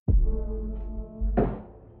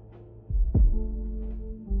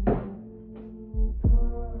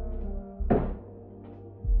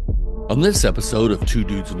On this episode of Two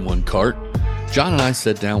Dudes in One Cart, John and I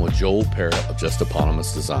sat down with Joel Pera of Just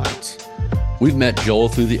Eponymous Designs. We've met Joel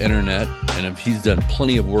through the internet, and he's done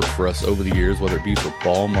plenty of work for us over the years, whether it be for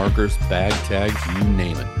ball markers, bag tags, you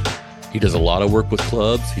name it. He does a lot of work with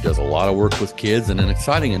clubs, he does a lot of work with kids, and an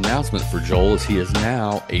exciting announcement for Joel is he is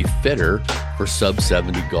now a fitter for Sub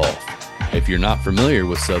 70 Golf. If you're not familiar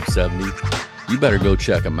with Sub 70, you better go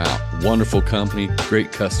check them out. Wonderful company,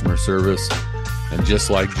 great customer service, and just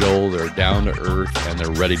like Joel, they're down to earth and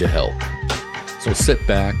they're ready to help. So sit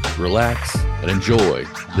back, relax, and enjoy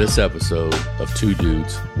this episode of Two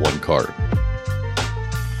Dudes, One Cart.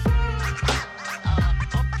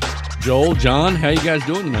 Joel, John, how you guys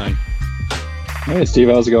doing tonight? Hey, Steve,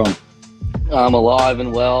 how's it going? I'm alive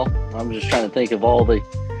and well. I'm just trying to think of all the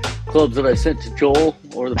clubs that I sent to Joel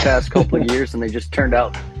over the past couple of years, and they just turned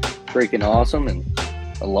out freaking awesome, and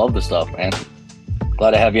I love the stuff, man.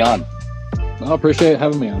 Glad to have you on. I appreciate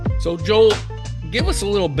having me on. So, Joel, give us a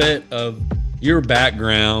little bit of your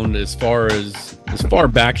background as far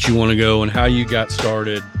back as you want to go and how you got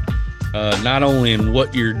started, not only in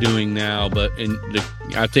what you're doing now, but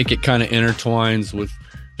I think it kind of intertwines with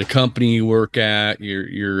the company you work at,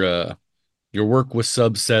 your work with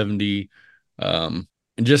Sub 70, and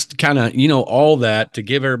just kind of, all that to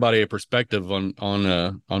give everybody a perspective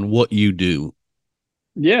on what you do.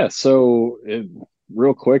 Yeah, so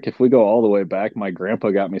real quick, if we go all the way back, my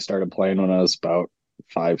grandpa got me started playing when I was about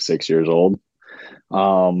 5-6 years old.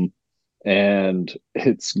 And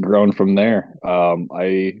it's grown from there.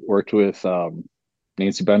 I worked with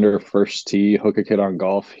Nancy Bender, First Tee, Hook a Kid on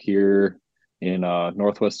Golf here in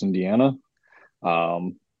Northwest Indiana.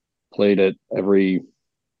 Played at every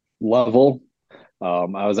level.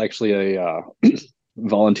 I was actually a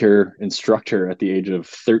volunteer instructor at the age of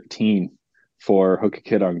 13 for Hook a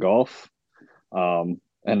Kid on Golf.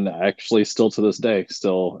 And actually still to this day,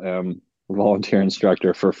 still am a volunteer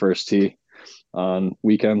instructor for First Tee on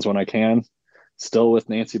weekends when I can, still with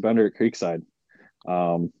Nancy Bender at Creekside.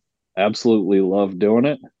 Absolutely love doing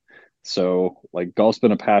it. So like golf's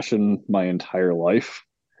been a passion my entire life.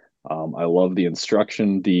 I love the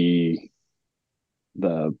instruction, the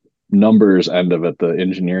numbers end of it, the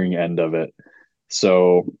engineering end of it.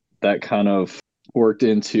 So that kind of worked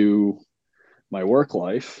into my work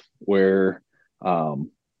life where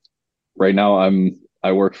right now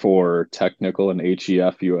I work for Technical and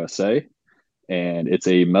HEF USA, and it's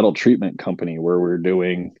a metal treatment company where we're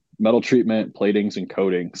doing metal treatment, platings, and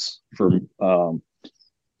coatings for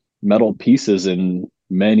metal pieces in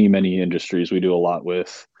many, many industries. We do a lot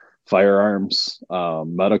with firearms,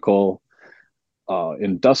 medical,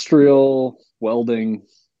 industrial, welding,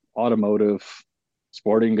 automotive,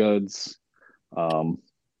 sporting goods.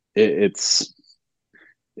 It's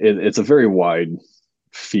a very wide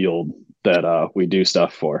field that we do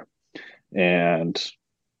stuff for. And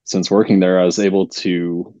since working there, I was able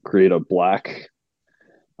to create a black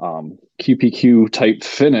QPQ type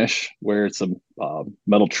finish where it's a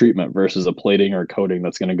metal treatment versus a plating or coating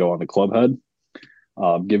that's going to go on the club head.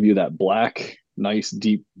 Give you that black, nice,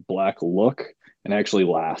 deep black look and actually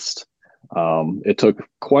last. It took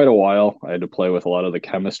quite a while. I had to play with a lot of the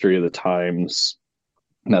chemistry of the times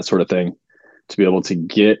and that sort of thing to be able to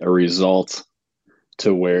get a result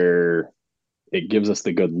to where it gives us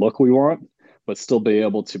the good look we want, but still be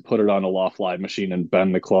able to put it on a loft live machine and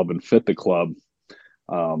bend the club and fit the club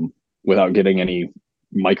without getting any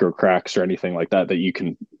micro cracks or anything like that you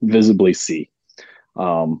can visibly see.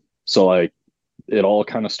 So like it all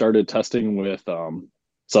kind of started testing with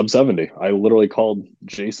Sub 70. I literally called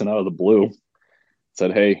Jason out of the blue,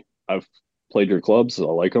 said, "Hey, I've played your clubs. I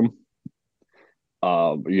like them.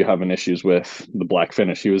 You having issues with the black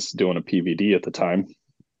finish?" He was doing a PVD at the time,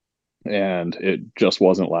 and it just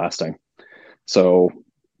wasn't lasting. So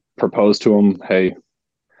proposed to him, "Hey,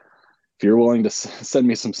 if you're willing to send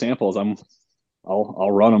me some samples,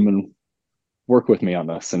 I'll run them and work with me on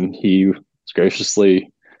this." And he was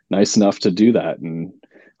graciously nice enough to do that. And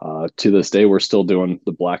to this day, we're still doing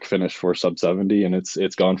the black finish for Sub 70, and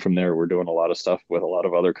it's gone from there. We're doing a lot of stuff with a lot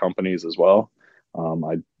of other companies as well.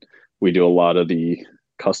 We do a lot of the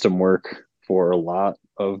custom work for a lot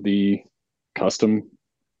of the custom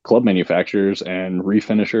club manufacturers and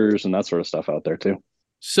refinishers and that sort of stuff out there too.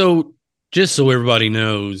 So just so everybody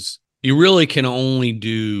knows, you really can only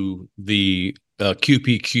do the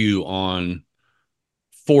QPQ on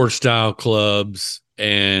 4-style clubs.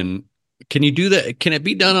 And can you do that? Can it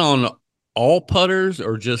be done on all putters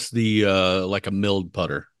or just the like a milled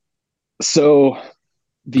putter? So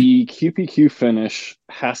the QPQ finish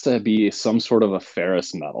has to be some sort of a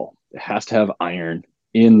ferrous metal. It has to have iron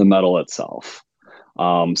in the metal itself.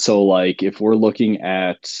 So like if we're looking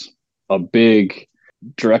at a big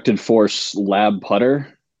directed force lab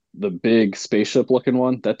putter, the big spaceship looking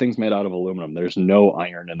one, that thing's made out of aluminum. There's no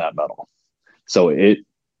iron in that metal. So it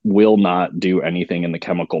will not do anything in the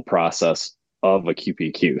chemical process of a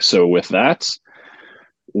QPQ. So with that,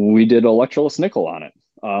 we did electroless nickel on it.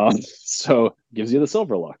 So gives you the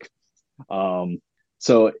silver look.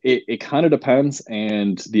 So it kind of depends.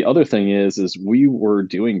 And the other thing is we were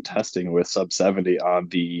doing testing with sub 70 on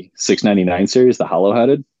the 699 series, the hollow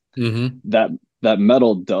headed. Mm-hmm. That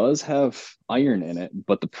metal does have iron in it,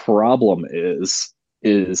 but the problem is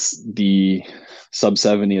the sub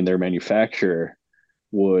 70 and their manufacturer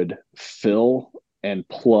would fill and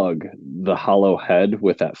plug the hollow head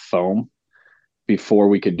with that foam before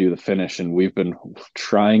we could do the finish. And we've been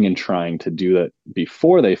trying to do that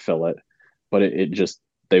before they fill it, but it just,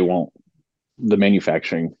 they won't, the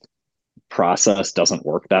manufacturing process doesn't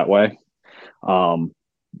work that way.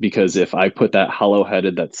 Because if I put that hollow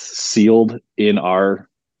headed that's sealed in our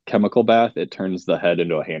chemical bath, it turns the head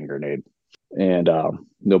into a hand grenade. And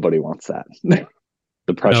nobody wants that.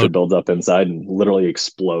 The pressure builds up inside and literally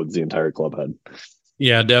explodes the entire club head.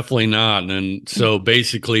 Yeah, definitely not. And so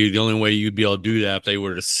basically the only way you'd be able to do that, if they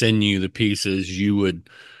were to send you the pieces, you would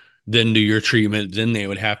then do your treatment, then they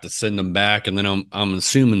would have to send them back. And then I'm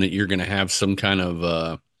assuming that you're going to have some kind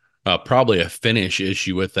of probably a finish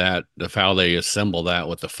issue with that, of how they assemble that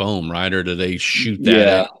with the foam, right? Or do they shoot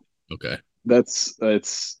that in? Okay.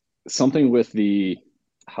 It's something with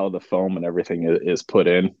how the foam and everything is put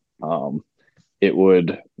in. It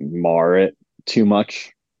would mar it too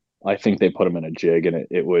much. I think they put them in a jig and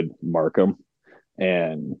it would mark them,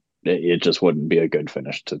 and it just wouldn't be a good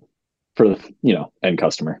finish for the end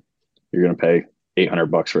customer. You're going to pay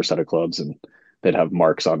 $800 for a set of clubs, and they'd have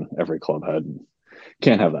marks on every club head.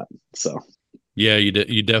 Can't have that. So yeah, you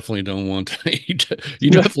definitely don't want you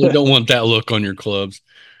definitely don't want that look on your clubs.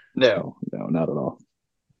 No, not at all.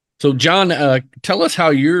 So John, tell us how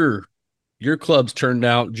your clubs turned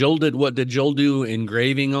out. What did Joel do?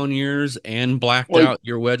 Engraving on yours and blacked out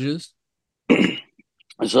your wedges?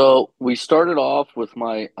 So we started off with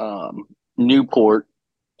my Newport,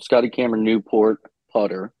 Scotty Cameron Newport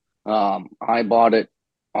putter. I bought it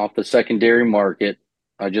off the secondary market.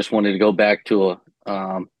 I just wanted to go back to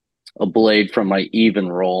a blade from my even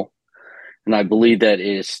roll, and I believe that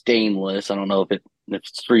is stainless. I don't know if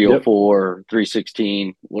it's 304 or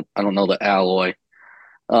 316. I don't know the alloy.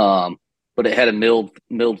 But it had a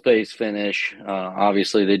milled face finish.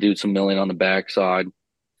 Obviously, they do some milling on the backside,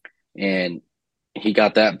 and he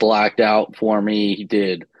got that blacked out for me. He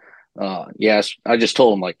did. Yes, I just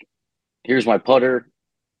told him, like, here's my putter.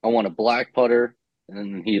 I want a black putter,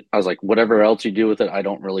 and I was like, whatever else you do with it, I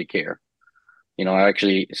don't really care. I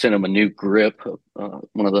actually sent him a new grip,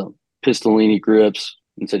 one of the Pistolini grips,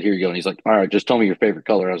 and said, here you go. And he's like, all right, just tell me your favorite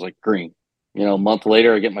color. I was like, green. A month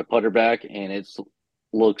later, I get my putter back, and it's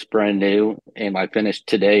looks brand new, and my finish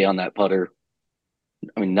today on that putter,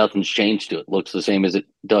 I mean, nothing's changed to it. Looks the same as it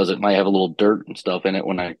does. It might have a little dirt and stuff in it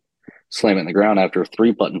when I slam it in the ground after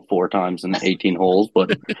 3-putting 4 times in 18 holes,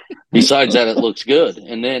 but besides that, it looks good.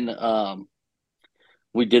 And then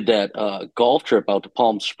we did that golf trip out to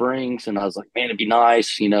Palm Springs, and I was like, man, it'd be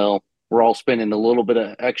nice, we're all spending a little bit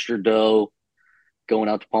of extra dough going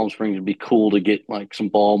out to Palm Springs. It'd be cool to get like some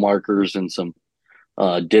ball markers and some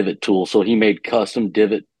divot tools. So he made custom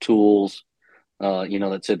divot tools,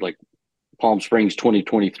 that said like Palm Springs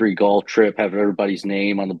 2023 golf trip, have everybody's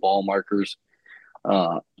name on the ball markers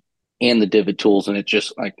and the divot tools. And it's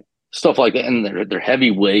just like stuff like that. And they're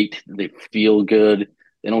heavyweight. They feel good.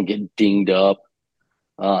 They don't get dinged up.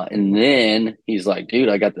 And then he's like, dude,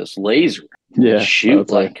 I got this laser. Yeah. Shoot.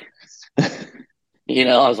 Like,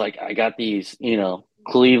 I was like, I got these,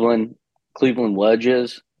 Cleveland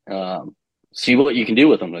wedges. See what you can do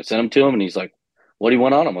with them. I sent them to him, and he's like, what do you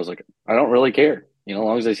want on them? I was like, I don't really care. As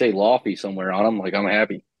long as they say Lofty somewhere on them, like, I'm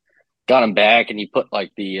happy. Got him back, and he put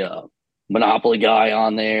like the Monopoly guy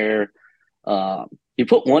on there. He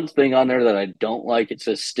put one thing on there that I don't like. It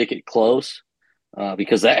says stick it close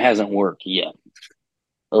because that hasn't worked yet.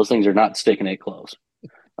 Those things are not sticking it close.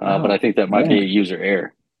 But I think that might be a user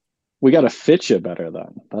error. We got to fit you better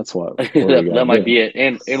then. That's what that might be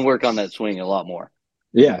it. And work on that swing a lot more.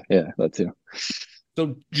 Yeah, that too.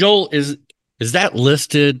 So Joel, is that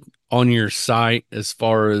listed on your site as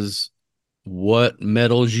far as what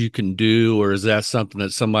metals you can do, or is that something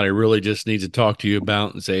that somebody really just needs to talk to you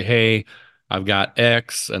about and say, hey, I've got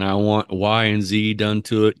X and I want Y and Z done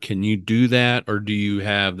to it. Can you do that? Or do you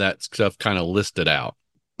have that stuff kind of listed out?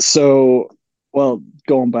 So, well,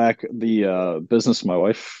 going back, the business my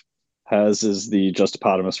wife has is the Just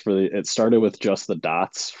Epotamus it started with just the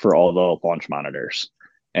dots for all the launch monitors.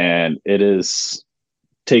 and it is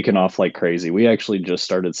taken off like crazy. We actually just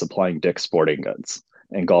started supplying Dick's Sporting Goods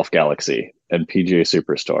and Golf Galaxy and PGA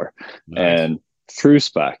Superstore Nice. and True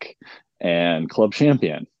Spec and Club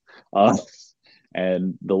Champion. Uh,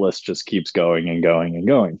 and the list just keeps going and going and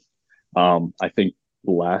going. I think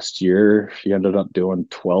last year she ended up doing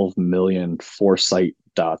 12 million foresight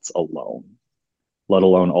dots alone, let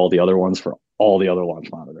alone all the other ones for all the other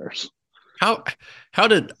launch monitors. How how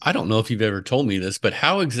did I don't know if you've ever told me this, but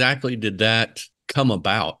how exactly did that come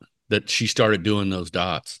about that she started doing those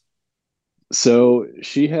dots? So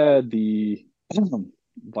she had the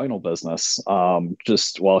vinyl business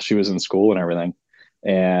just while she was in school and everything.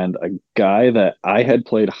 And a guy that I had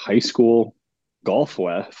played high school golf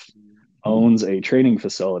with owns a training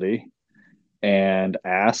facility and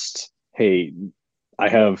asked, "Hey, I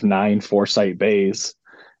have 9 foresight bays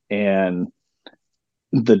and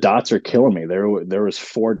the dots are killing me. There was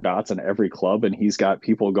 4 dots in every club, and he's got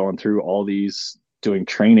people going through all these doing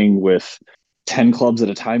training with 10 clubs at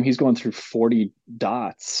a time. He's going through 40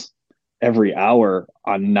 dots every hour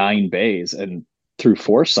on 9 bays, and through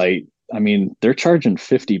Foresight, I mean, they're charging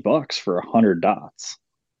 $50 for 100 dots."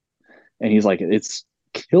 And he's like, "It's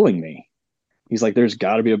killing me." He's like, "There's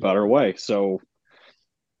got to be a better way." So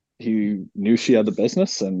he knew she had the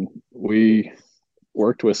business, and we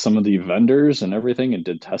worked with some of the vendors and everything and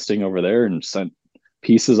did testing over there and sent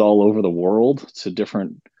pieces all over the world to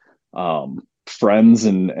different friends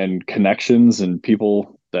and connections and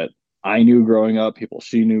people that I knew growing up, people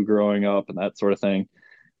she knew growing up, and that sort of thing.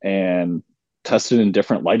 And tested in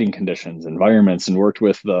different lighting conditions, environments, and worked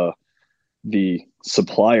with the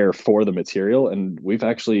supplier for the material. And we've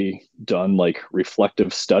actually done like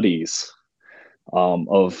reflective studies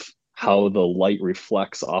of how the light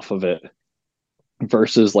reflects off of it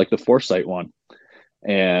versus like the Foresight one.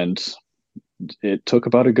 And it took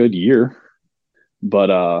about a good year,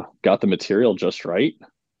 but got the material just right.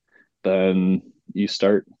 Then you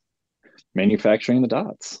start manufacturing the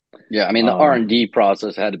dots. Yeah, I mean the R&D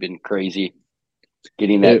process had to been crazy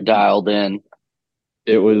getting that dialed in.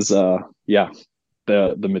 It was yeah,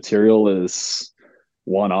 the material is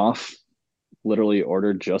one off, literally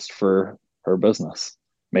ordered just for her business,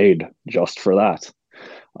 made just for that.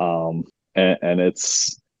 And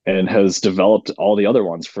it's and has developed all the other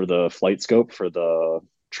ones for the flight scope, for the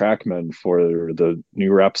Trackman, for the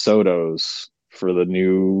new Rapsodos, for the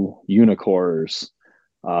new Unicors.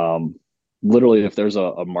 Literally, if there's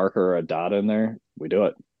a marker or a dot in there, we do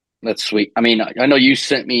it. That's sweet. I mean, I know you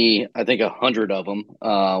sent me, I think, 100 of them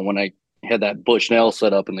when I had that Bushnell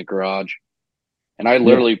set up in the garage, and I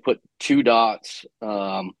literally put 2 dots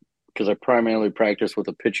because I primarily practice with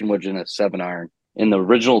a pitching wedge and a 7-iron. In the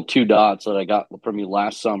original 2 dots that I got from you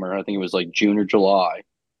last summer, I think it was like June or July,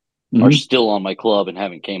 are still on my club and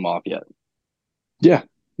haven't came off yet. Yeah,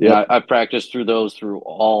 yeah. I practiced through those through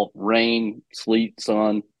all rain, sleet,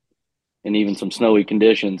 sun, and even some snowy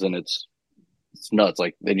conditions, and it's nuts.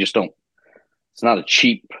 Like they just don't. It's not a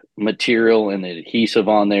cheap material, and the adhesive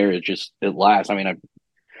on there, it lasts. I mean, I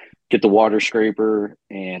get the water scraper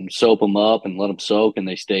and soap them up and let them soak, and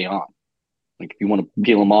they stay on. Like if you want to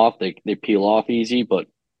peel them off, they peel off easy. But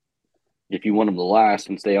if you want them to last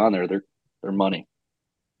and stay on there, they're money.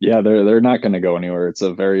 Yeah, they're not going to go anywhere. It's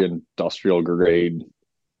a very industrial grade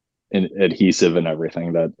adhesive and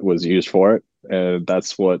everything that was used for it. And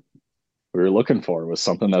that's what we were looking for, was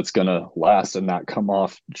something that's going to last and not come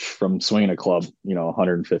off from swinging a club,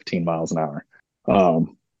 115 miles an hour.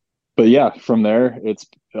 But yeah, from there, it's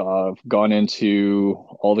gone into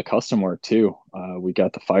all the custom work too. We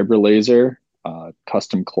got the fiber laser,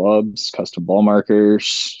 custom clubs, custom ball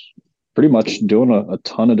markers, pretty much doing a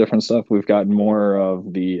ton of different stuff. We've gotten more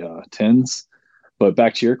of the tins. But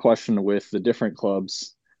back to your question with the different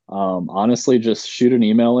clubs, honestly, just shoot an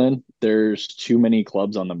email in. There's too many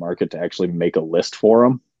clubs on the market to actually make a list for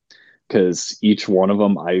them, because each one of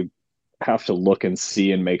them I have to look and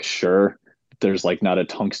see and make sure there's like not a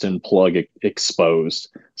tungsten plug exposed.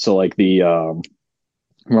 So like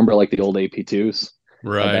remember like the old AP2s had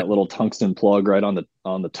Right. that little tungsten plug right on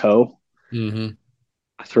the toe. Mm-hmm.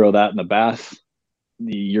 I throw that in the bath.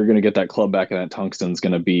 You're going to get that club back, and that tungsten's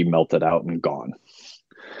going to be melted out and gone.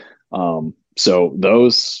 So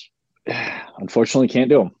those, unfortunately, can't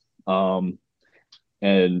do them.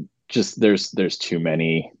 And just there's too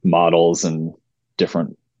many models and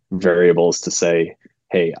different variables to say,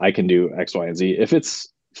 hey, I can do X, Y, and Z. If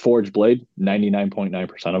it's forged blade,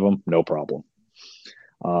 99.9% of them, no problem.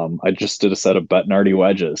 I just did a set of Bettinardi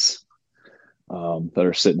wedges that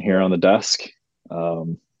are sitting here on the desk.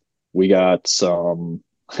 We got some.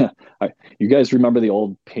 You guys remember the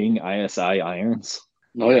old Ping ISI irons?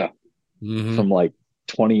 Oh yeah, Mm-hmm. From like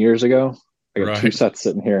 20 years ago. I got two Right. sets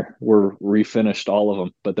sitting here. We're refinished all of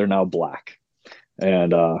them, but they're now black.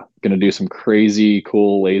 And gonna do some crazy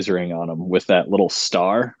cool lasering on them with that little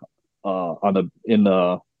star on the in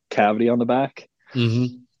the cavity on the back. Hmm.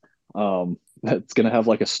 That's gonna have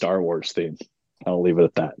like a Star Wars theme. I'll leave it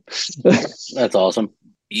at that. That's awesome.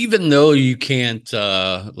 Even though you can't,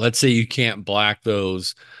 let's say you can't black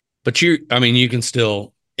those, but I mean, you can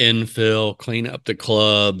still infill, clean up the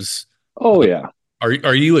clubs. Oh yeah.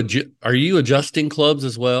 Are you adjusting clubs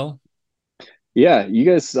as well? Yeah, you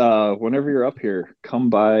guys, whenever you're up here, come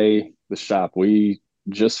by the shop. We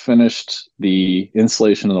just finished the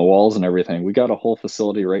installation of the walls and everything. We got a whole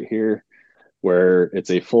facility right here where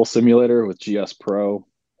it's a full simulator with GS Pro,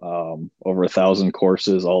 over 1,000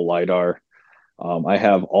 courses, all LiDAR. I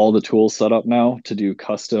have all the tools set up now to do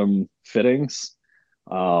custom fittings,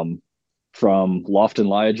 um, from loft and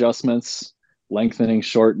lie adjustments, lengthening,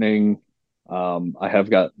 shortening. I have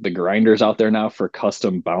got the grinders out there now for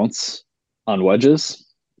custom bounce on wedges.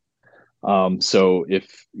 So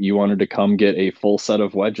if you wanted to come get a full set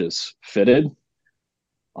of wedges fitted,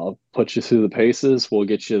 I'll put you through the paces. We'll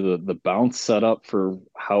get you the bounce set up for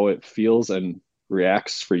how it feels and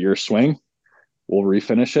reacts for your swing. We'll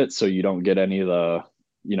refinish it so you don't get any of the,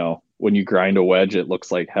 when you grind a wedge, it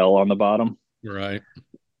looks like hell on the bottom. Right.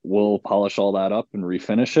 We'll polish all that up and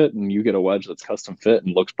refinish it, and you get a wedge that's custom fit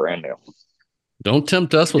and looks brand new. Don't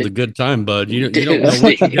tempt us with a good time, bud. You don't Dude, know what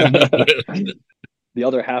you're see, getting up with. The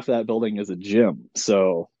other half of that building is a gym,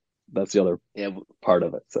 so that's the other yeah, part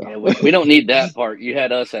of it. So yeah, we don't need that part. You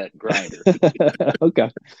had us at grinder. okay,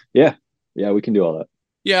 yeah, we can do all that.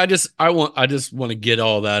 Yeah, I just want to get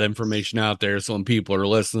all that information out there so when people are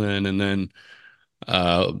listening and then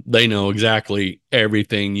they know exactly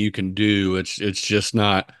everything you can do. It's just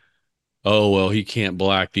not, oh well, he can't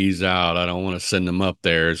black these out. I don't want to send them up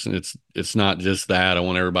there. It's not just that. I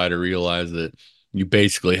want everybody to realize that you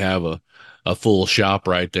basically have a full shop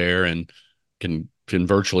right there and can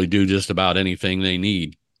virtually do just about anything they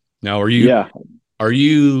need. Now, Yeah, are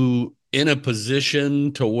you in a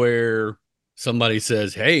position to where somebody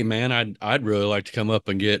says, "Hey, man, I'd really like to come up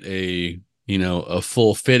and get a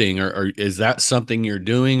full fitting," or is that something you're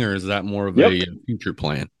doing, or is that more of yep. a future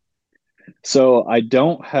plan? So I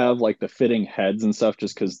don't have like the fitting heads and stuff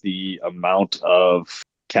just because the amount of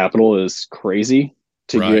capital is crazy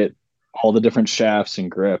to Right. get all the different shafts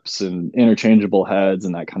and grips and interchangeable heads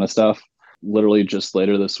and that kind of stuff. Literally just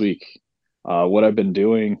later this week, what I've been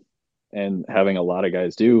doing and having a lot of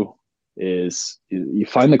guys do is you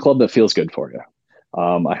find the club that feels good for you.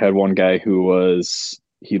 I had one guy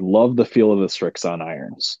he loved the feel of the Strixon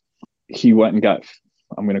irons. He went and got,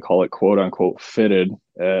 I'm going to call it quote unquote fitted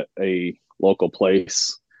at a local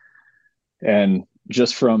place. And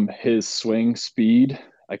just from his swing speed,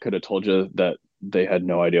 I could have told you that they had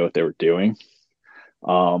no idea what they were doing.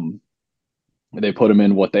 Um, they put him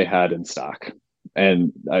in what they had in stock.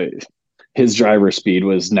 And his driver speed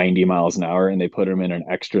was 90 miles an hour, and they put him in an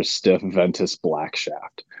extra stiff Ventus black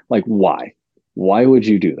shaft. Like, why? Why would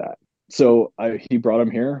you do that? So he brought him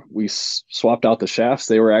here. We swapped out the shafts.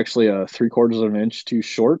 They were actually a 3/4 of an inch too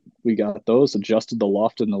short. We got those, adjusted the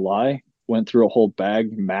loft and the lie, went through a whole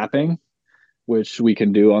bag mapping, which we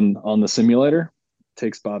can do on the simulator. It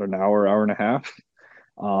takes about an hour, hour and a half.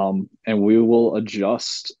 And we will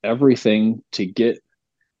adjust everything to get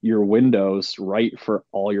your windows right for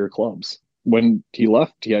all your clubs. When he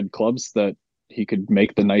left, he had clubs that he could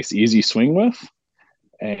make the nice, easy swing with.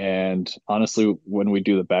 And honestly, when we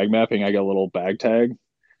do the bag mapping, I got a little bag tag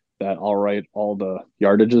that I'll write all the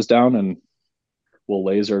yardages down and we'll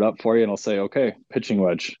laser it up for you. And I'll say, okay, pitching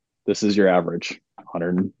wedge, this is your average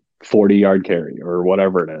 140 yard carry or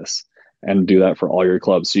whatever it is. And do that for all your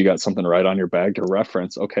clubs. So you got something right on your bag to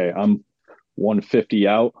reference. Okay, I'm 150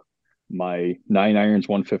 out. My 9-iron's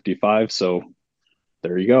 155. So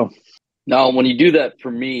there you go. Now, when you do that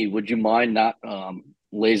for me, would you mind not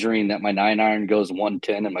lasering that my 9-iron goes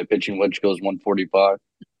 110 and my pitching wedge goes 145?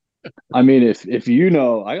 I mean, if you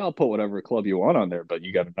know, I'll put whatever club you want on there, but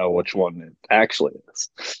you got to know which one it actually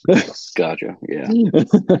is. Gotcha. Yeah.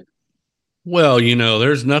 Well,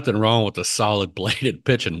 there's nothing wrong with a solid bladed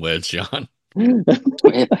pitching wedge, John. One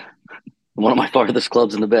of my farthest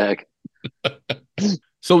clubs in the bag.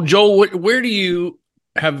 So, Joel, where do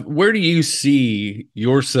you see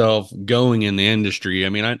yourself going in the industry? I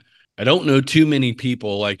mean, I don't know too many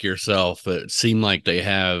people like yourself that seem like they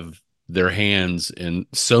have their hands in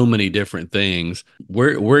so many different things.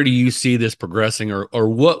 Where do you see this progressing, or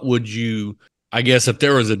what would you, I guess, if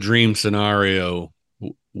there was a dream scenario,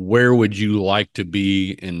 where would you like to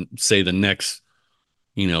be in, say, the next,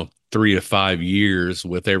 3 to 5 years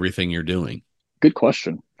with everything you're doing? Good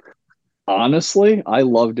question. Honestly, I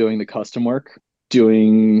love doing the custom work,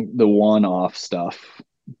 doing the one-off stuff,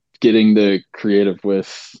 getting the creative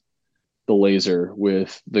with the laser,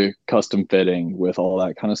 with the custom fitting, with all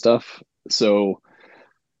that kind of stuff. So,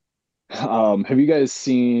 have you guys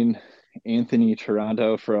seen Anthony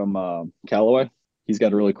Taranto from Callaway? He's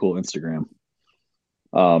got a really cool Instagram.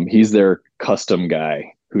 He's their custom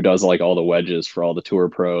guy who does like all the wedges for all the tour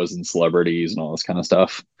pros and celebrities and all this kind of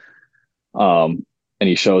stuff. Um, and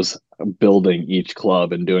he shows building each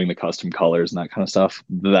club and doing the custom colors and that kind of stuff.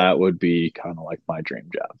 That would be kind of like my dream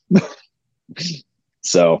job.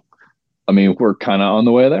 So, I mean, we're kind of on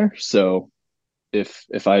the way there. So, if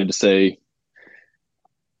I had to say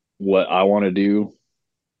what I want to do,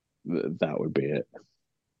 that would be it.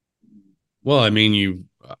 Well, I mean,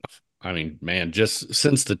 man, just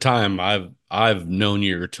since the time I've known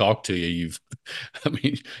you or talked to you, I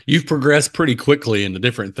mean, you've progressed pretty quickly into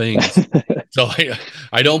different things. So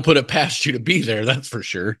I don't put it past you to be there. That's for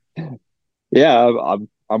sure. Yeah,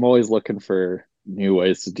 I'm always looking for new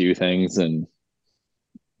ways to do things and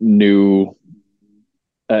new,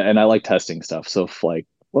 and I like testing stuff. So if like,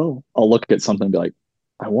 well, I'll look at something and be like,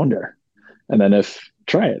 I wonder, and then if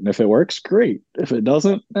try it, and if it works, great. If it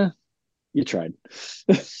doesn't, you tried.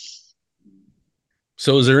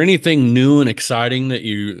 So is there anything new and exciting that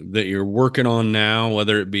you're working on now,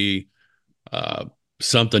 whether it be uh,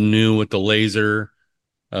 something new with the laser?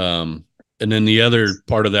 And then the other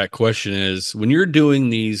part of that question is when you're doing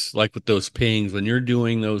these, like with those pings, when you're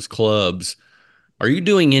doing those clubs, are you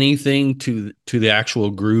doing anything to the actual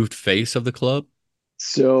grooved face of the club?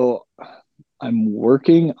 So I'm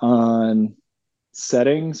working on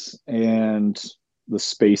settings and the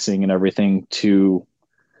spacing and everything to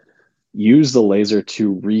use the laser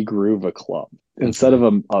to regroove a club instead Okay.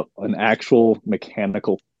 of an actual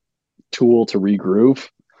mechanical tool to regroove.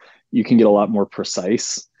 You can get a lot more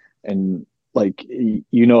precise, and like,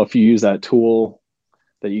 if you use that tool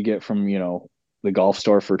that you get from the golf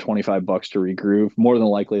store for 25 bucks to regroove, more than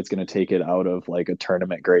likely it's going to take it out of like a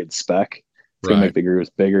tournament grade spec. It's going to make Right. the grooves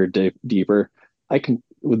bigger, deeper. I can,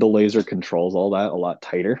 with the laser, controls all that a lot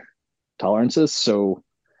tighter tolerances. So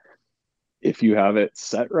if you have it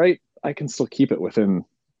set right, I can still keep it within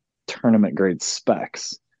tournament grade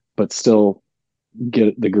specs, but still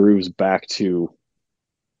get the grooves back to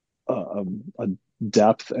a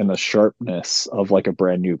depth and a sharpness of like a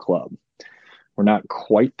brand new club. We're not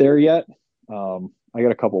quite there yet. I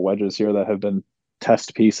got a couple wedges here that have been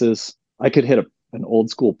test pieces. I could hit an old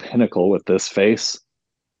school pinnacle with this face.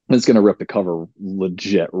 It's going to rip the cover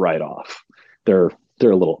legit right off. They're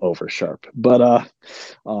a little over sharp, but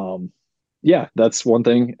yeah, that's one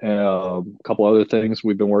thing. A couple other things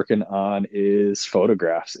we've been working on is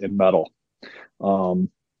photographs in metal. Um,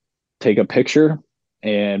 Take a picture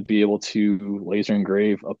and be able to laser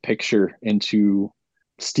engrave a picture into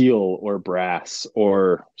steel or brass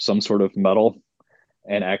or some sort of metal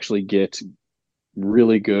and actually get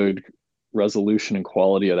really good resolution and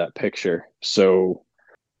quality of that picture. So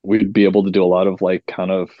we'd be able to do a lot of like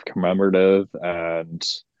kind of commemorative and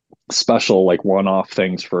special, like one-off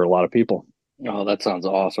things for a lot of people. Oh, that sounds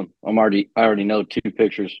awesome. I already know two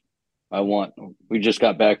pictures I want. We just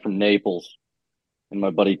got back from Naples, and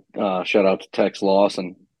my buddy, shout out to Tex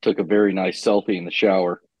Lawson, took a very nice selfie in the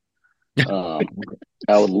shower. Um,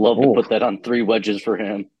 I would love to Oh, put that on three wedges for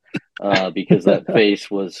him, because that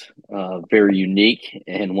face was very unique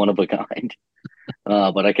and one of a kind.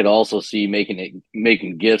 But I could also see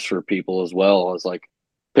making gifts for people as well. I was like,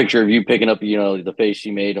 picture of you picking up, the face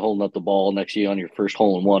you made, holding up the ball next to you on your first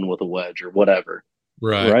hole in one with a wedge or whatever.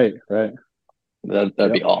 Right. right, right. That'd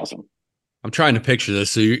be Yep. awesome. I'm trying to picture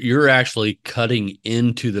this. So you're actually cutting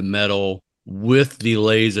into the metal with the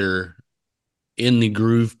laser in the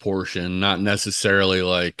groove portion, not necessarily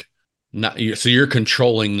like not so you're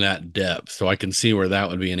controlling that depth. So I can see where that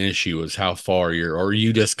would be an issue is how far or are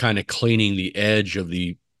you just kind of cleaning the edge of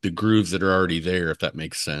the grooves that are already there, if that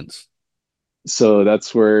makes sense. So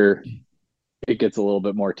that's where it gets a little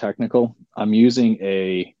bit more technical. I'm using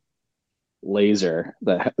a laser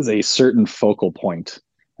that has a certain focal point.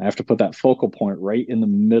 I have to put that focal point right in the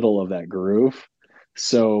middle of that groove.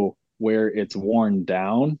 So where it's worn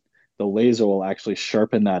down, the laser will actually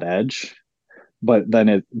sharpen that edge. But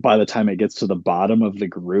then by the time it gets to the bottom of the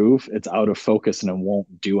groove, it's out of focus and it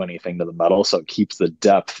won't do anything to the metal. So it keeps the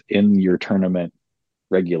depth in your tournament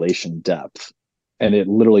regulation depth. And it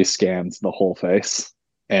literally scans the whole face.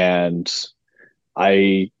 And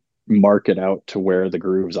I mark it out to where the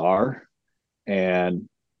grooves are, and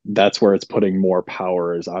that's where it's putting more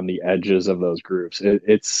power is on the edges of those grooves.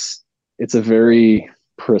 It's a very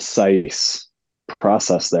precise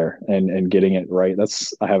process there and getting it right.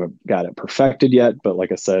 I haven't got it perfected yet, but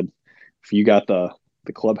like I said, if you got the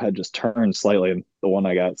club head just turned slightly, and the one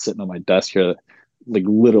I got sitting on my desk here, like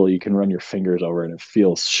literally you can run your fingers over and it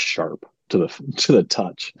feels sharp to the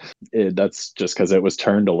touch. That's just because it was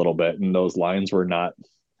turned a little bit and those lines were not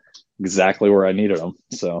exactly where I needed them.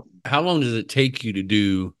 So How long does it take you to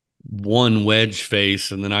do one wedge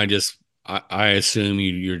face? And then I assume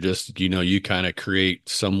you're just, you kind of create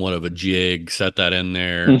somewhat of a jig, set that in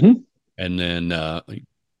there, mm-hmm. and then,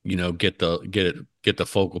 get the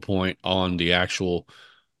focal point on the actual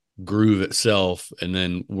groove itself and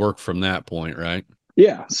then work from that point, right?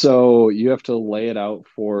 Yeah, so you have to lay it out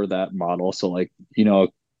for that model. So like,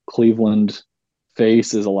 Cleveland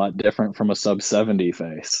face is a lot different from a sub 70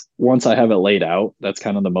 face. Once I have it laid out, that's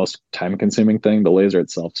kind of the most time consuming thing. The laser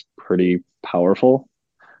itself's pretty powerful.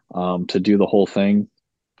 To do the whole thing,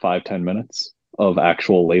 5-10 minutes of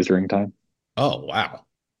actual lasering time. Oh, wow.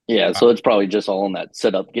 Yeah, so it's probably just all in that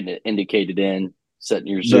setup, getting it indicated in, setting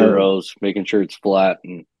your The zeros, making sure it's flat,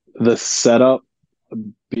 and the setup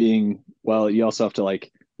being, well, you also have to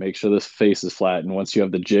like make sure this face is flat, and once you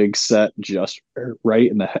have the jig set just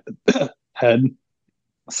right and the head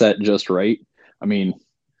set just right, I mean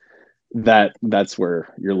that's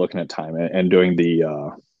where you're looking at time, and doing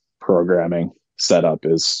the programming setup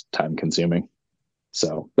is time consuming.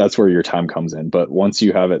 So that's where your time comes in. But once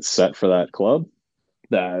you have it set for that club,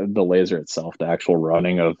 the laser itself, the actual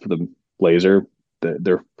running of the laser,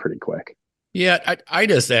 they're pretty quick. Yeah, I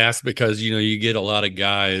just asked because, you get a lot of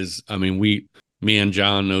guys. I mean, me and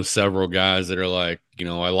John know several guys that are like,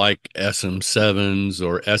 I like SM7s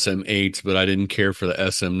or SM8s, but I didn't care for the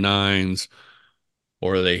SM9s.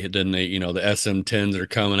 Or the SM10s are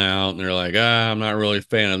coming out and they're like, I'm not really a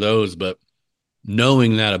fan of those. But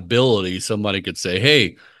knowing that ability, somebody could say,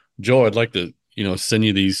 hey, Joe, I'd like to, send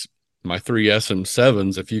you my three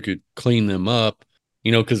SM7s if you could clean them up,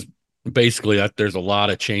 because basically there's a lot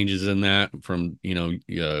of changes in that from,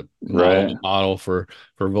 model Right. to model for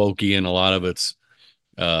Volky, and a lot of it's,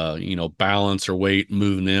 balance or weight,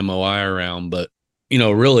 moving the MOI around. But,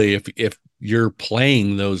 really, if you're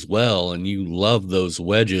playing those well and you love those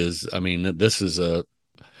wedges, I mean, this is a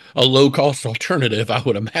low cost alternative, I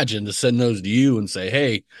would imagine, to send those to you and say,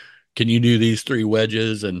 hey, can you do these three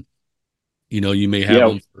wedges? And, you may have Yeah.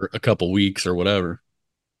 them for a couple weeks or whatever.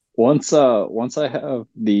 Once I have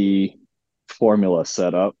the formula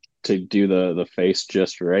set up to do the face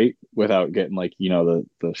just right without getting like, the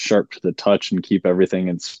sharp to the touch and keep everything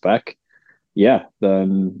in spec, yeah,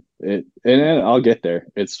 then I'll get there.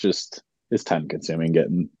 It's time consuming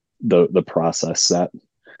getting the process set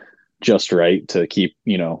just right to keep,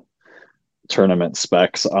 tournament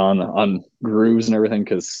specs on grooves and everything.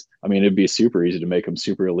 Because I mean, it'd be super easy to make them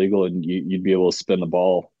super illegal, and you'd be able to spin the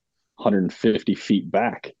ball 150 feet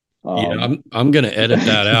back. Yeah, Um, I'm gonna edit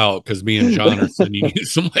that out because me and John are sending you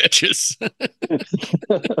some wedges.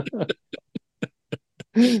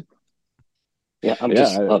 yeah,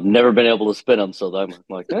 yeah, I've never been able to spin them, so I'm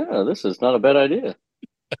like, this is not a bad idea.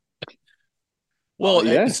 Well,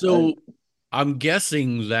 yeah. so I'm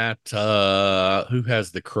guessing that who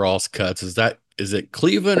has the cross cuts? Is it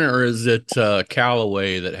Cleveland or is it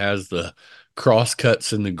Callaway that has the cross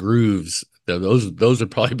cuts and the grooves? Those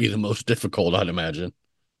would probably be the most difficult, I'd imagine.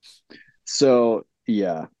 So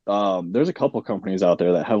yeah, there's a couple companies out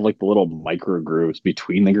there that have like the little micro grooves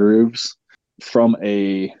between the grooves. From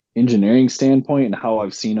a engineering standpoint and how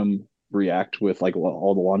I've seen them react with like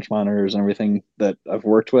all the launch monitors and everything that I've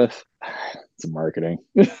worked with, it's marketing.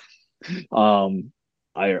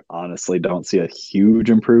 I honestly don't see a huge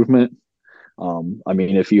improvement. I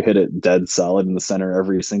mean, if you hit it dead solid in the center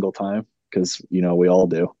every single time, because we all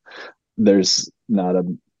do, there's not a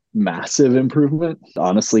massive improvement.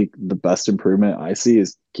 Honestly, the best improvement I see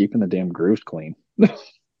is keeping the damn grooves clean.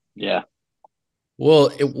 Yeah.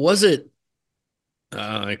 Well, it wasn't.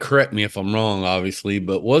 Correct me if I'm wrong, obviously,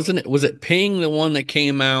 but was it Ping the one that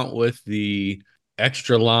came out with the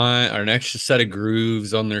extra line or an extra set of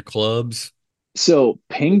grooves on their clubs? So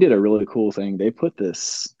Ping did a really cool thing. They put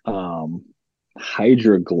this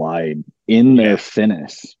Hydra Glide in their Yeah,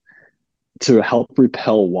 finish to help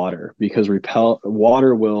repel water, because repel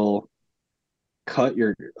water will cut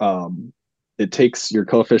your it takes your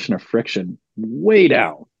coefficient of friction way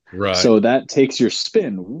down. right. So that takes your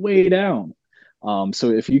spin way down. So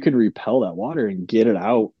if you could repel that water and get it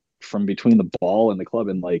out from between the ball and the club,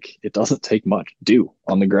 and like it doesn't take much, dew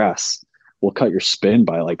on the grass will cut your spin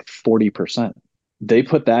by like 40%. They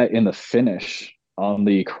put that in the finish on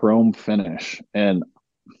the chrome finish, and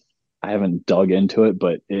I haven't dug into it,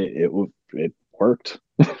 but it worked.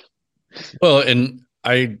 Well, and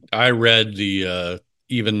I read the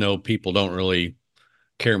even though people don't really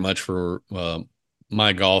care much for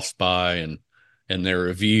my golf spy and their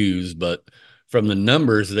reviews, but from the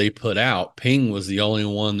numbers they put out, Ping was the only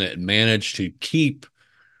one that managed to keep.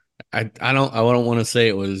 I don't want to say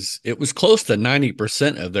it was close to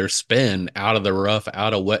 90% of their spin out of the rough,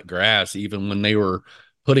 out of wet grass. Even when they were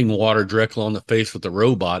putting water directly on the face with the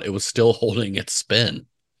robot, it was still holding its spin.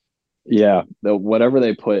 Yeah, whatever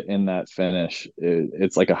they put in that finish,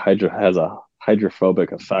 it's like a hydro has a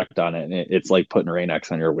hydrophobic effect on it, and it's like putting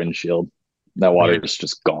Rain-X on your windshield. That water Man, is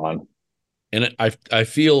just gone. and I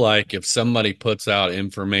feel like if somebody puts out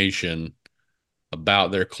information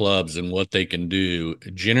about their clubs and what they can do,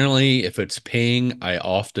 generally, if it's Ping, I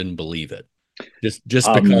often believe it. Just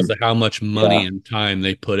because Um, of how much money yeah. and time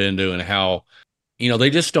they put into and how they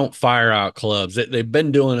just don't fire out clubs. They've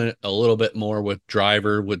been doing it a little bit more with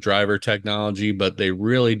driver technology, but they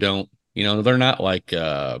really don't. They're not like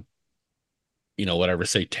whatever,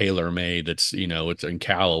 say TaylorMade. That's it's in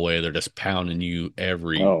Callaway. They're just pounding you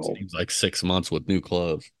every Oh, seems like 6 months with new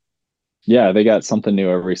clubs. yeah, they got something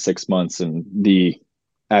new every 6 months, and the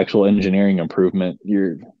actual engineering improvement,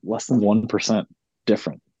 you're less than 1%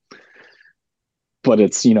 different. But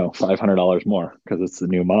it's, $500 more because it's the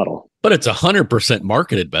new model. But it's 100%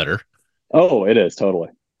 marketed better. Oh, it is totally,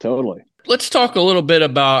 totally. Let's talk a little bit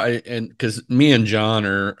about, and because me and John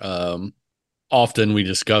are often we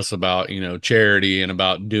discuss about charity and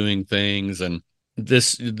about doing things, and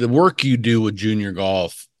the work you do with junior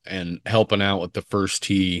golf and helping out with the first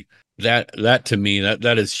tee, that to me,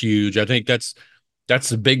 that is huge. I think that's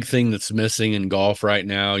the big thing that's missing in golf right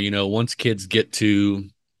now. Once kids get to,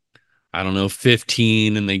 I don't know,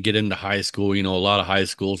 15 and they get into high school, a lot of high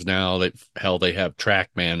schools now, they have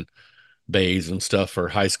TrackMan bays and stuff for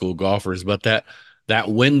high school golfers, but that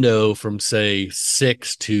window from say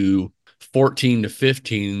 6 to 14 to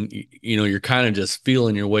 15, you're kind of just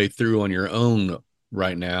feeling your way through on your own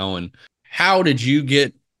right now. And how did you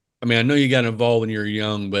get, I mean, I know you got involved when you were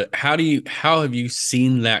young, but how have you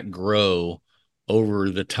seen that grow over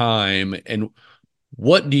the time? And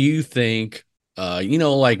what do you think,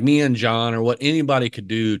 like me and John, or what anybody could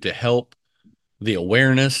do to help the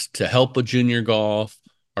awareness, to help with junior golf,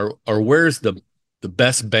 or where's the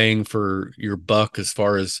best bang for your buck as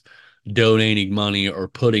far as donating money or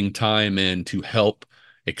putting time in to help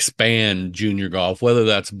expand junior golf, whether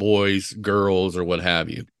that's boys, girls, or what have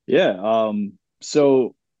you? Yeah.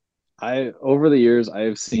 So over the years,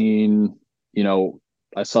 I've seen, you know,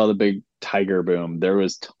 I saw the big Tiger boom. There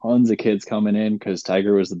was tons of kids coming in because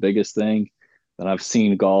Tiger was the biggest thing. Then I've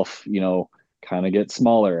seen golf, kind of get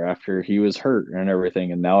smaller after he was hurt and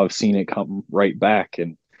everything. And now I've seen it come right back.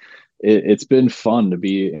 And it's been fun to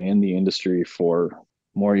be in the industry for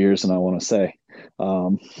more years than I want to say.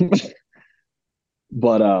 Um,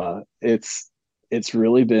 but it's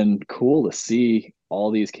really been cool to see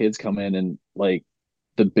all these kids come in, and like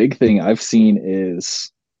the big thing I've seen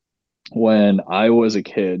is when I was a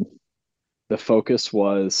kid, the focus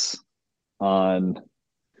was on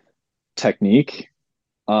technique,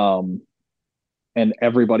 um, and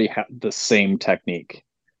everybody had the same technique.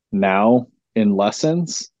 Now in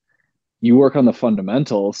lessons, you work on the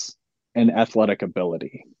fundamentals and athletic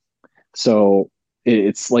ability. So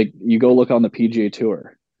it's like you go look on the PGA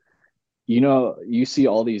Tour, you see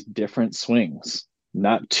all these different swings.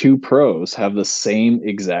 Not two pros have the same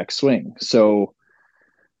exact swing. So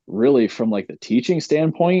really, from like the teaching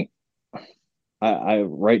standpoint, I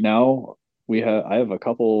right now I have a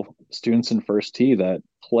couple students in first tee that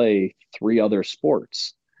play three other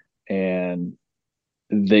sports, and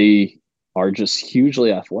they are just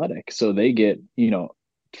hugely athletic. So they get,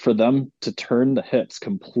 for them to turn the hips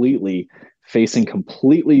completely, facing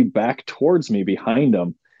completely back towards me behind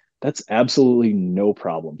them, that's absolutely no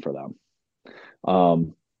problem for them.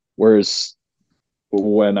 Whereas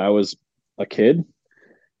when I was a kid,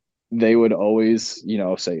 they would always,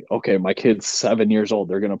 say, okay, my kid's 7 years old.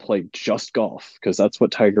 They're going to play just golf because that's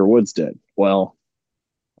what Tiger Woods did. Well,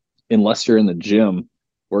 unless you're in the gym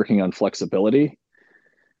working on flexibility,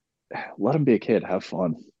 let them be a kid, have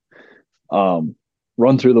fun. Um,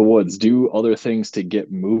 Run through the woods, do other things to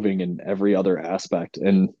get moving in every other aspect.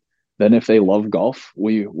 And then if they love golf,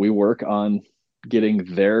 we work on getting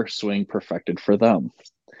their swing perfected for them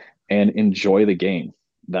and enjoy the game.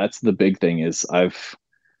 That's the big thing is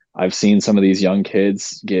I've seen some of these young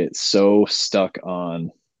kids get so stuck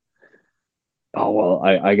on, oh well,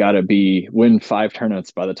 I gotta be win 5 tournaments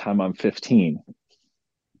by the time I'm 15.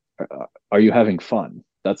 Are you having fun?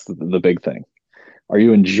 That's the big thing. Are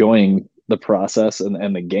you enjoying the process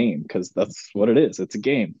and the game? Because that's what it is. It's a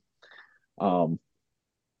game. Um,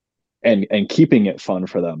 and keeping it fun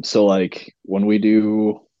for them. So like when we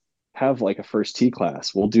do have like a first tee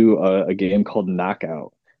class, we'll do a game called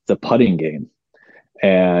Knockout. It's a putting game,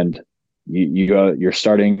 and you're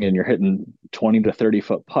starting and you're hitting 20 to 30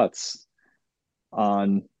 foot putts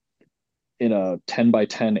on in a 10 by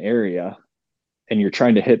 10 area, and you're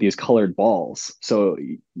trying to hit these colored balls. So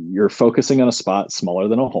you're focusing on a spot smaller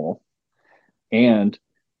than a hole, and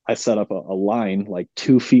I set up a line like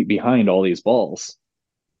 2 feet behind all these balls.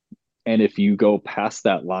 And if you go past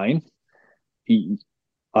that line,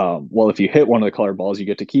 well, if you hit one of the colored balls, you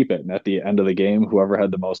get to keep it. And at the end of the game, whoever had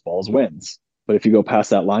the most balls wins. But if you go past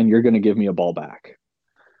that line, you're going to give me a ball back.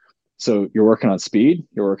 So you're working on speed,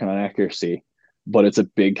 you're working on accuracy, but it's a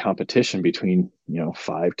big competition between,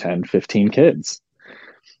 5, 10, 15 kids.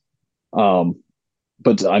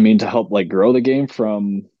 But I mean, to help like grow the game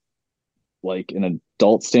from like an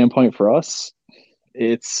adult standpoint for us,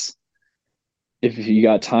 it's if you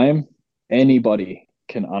got time, anybody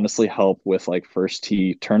can honestly help with like first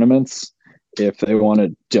tee tournaments. If they want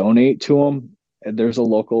to donate to them, there's a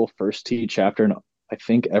local first tee chapter in I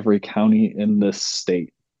think every county in this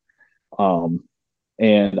state.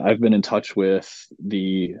 And I've been in touch with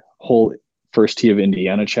the whole first tee of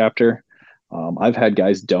Indiana chapter. I've had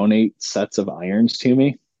guys donate sets of irons to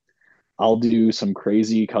me. I'll do some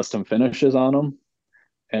crazy custom finishes on them,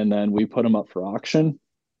 and then we put them up for auction,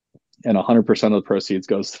 and 100% of the proceeds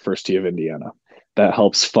goes to First Tee of Indiana. That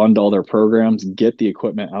helps fund all their programs, get the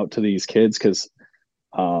equipment out to these kids, because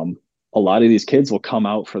a lot of these kids will come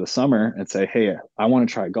out for the summer and say, hey, I want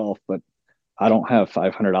to try golf, but I don't have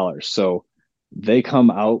 $500. So they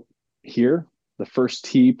come out here. The First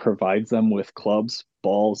Tee provides them with clubs,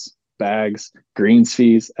 balls, bags, greens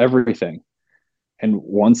fees, everything. And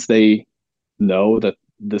once they know that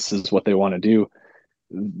this is what they want to do,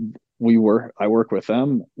 I work with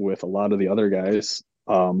them with a lot of the other guys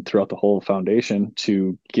throughout the whole foundation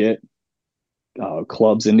to get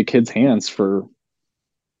clubs into kids' hands for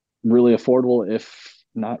really affordable, if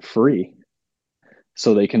not free,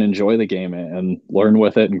 so they can enjoy the game and learn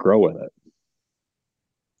with it and grow with it.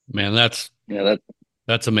 Man, that's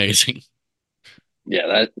amazing.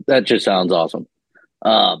 Yeah, that just sounds awesome.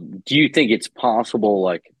 Do you think it's possible?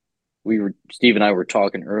 Like Steve and I were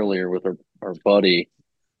talking earlier with our buddy.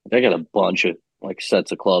 They got a bunch of like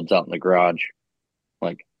sets of clubs out in the garage.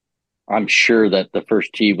 Like, I'm sure that the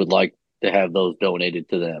First Tee would like to have those donated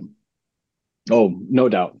to them. Oh, no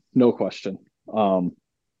doubt, no question. And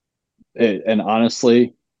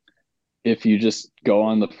honestly, if you just go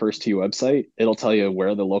on the First Tee website, it'll tell you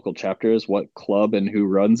where the local chapter is, what club and who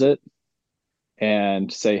runs it,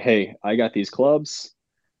 and say, hey, I got these clubs.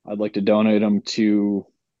 I'd like to donate them to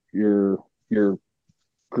your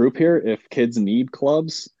group here. If kids need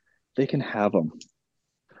clubs, they can have them.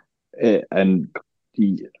 And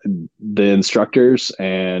the instructors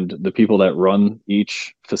and the people that run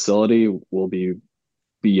each facility will be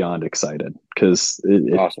beyond excited, because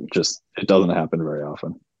Awesome. It doesn't happen very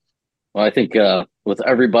often. Well, I think with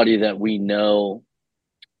everybody that we know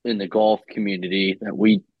in the golf community that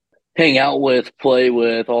we hang out with, play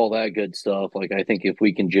with, all that good stuff, like I think if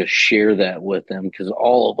we can just share that with them, because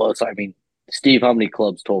all of us, I mean, Steve, how many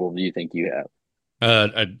clubs total do you think you have?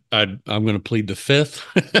 I'm going to plead the fifth.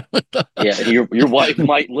 Yeah, your wife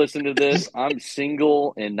might listen to this. I'm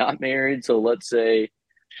single and not married, so let's say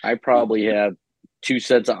I probably have 2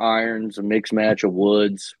 sets of irons, a mixed match of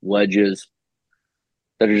woods, wedges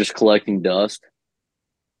that are just collecting dust.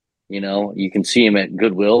 You can see them at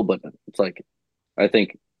Goodwill, but it's like I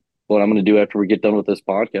think what I'm going to do after we get done with this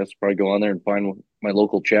podcast is probably go on there and find my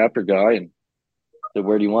local chapter guy and say,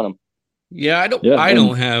 where do you want them? Yeah, I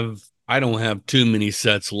don't have too many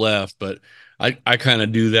sets left, but I kind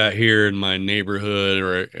of do that here in my neighborhood,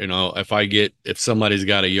 or if somebody's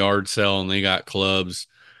got a yard sale and they got clubs,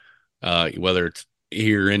 whether it's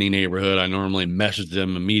here or any neighborhood, I normally message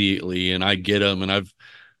them immediately and I get them, and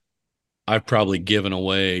I've probably given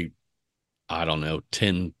away, I don't know,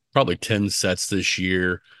 probably 10 sets this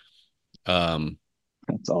year.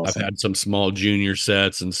 That's awesome. I've had some small junior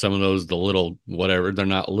sets, and some of those, the little whatever, they're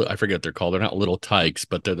not, I forget what they're called. They're not little tykes,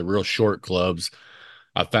 but they're the real short clubs.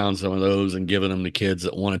 I found some of those and given them to kids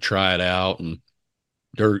that want to try it out. And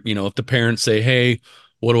they're, if the parents say, hey,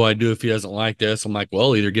 what do I do if he doesn't like this? I'm like,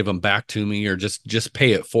 well, either give them back to me or just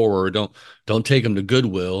pay it forward. Don't take them to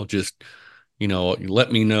Goodwill. Just,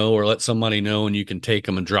 let me know or let somebody know, and you can take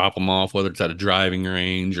them and drop them off, whether it's at a driving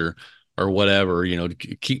range or whatever, to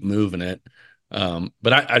keep moving it.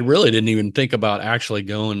 But I really didn't even think about actually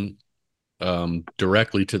going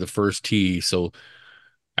directly to the First Tee. So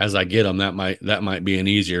as I get them, that might be an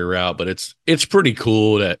easier route. But it's pretty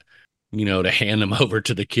cool that to hand them over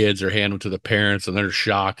to the kids or hand them to the parents, and they're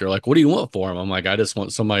shocked. They're like, "What do you want for them?" I'm like, "I just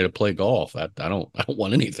want somebody to play golf. I don't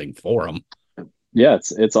want anything for them." Yeah,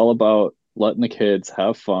 it's all about letting the kids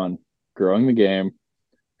have fun, growing the game,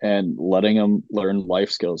 and letting them learn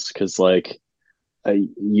life skills. Because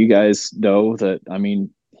you guys know that, I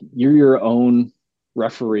mean, you're your own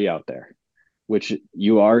referee out there, which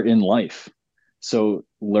you are in life. So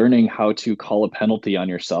learning how to call a penalty on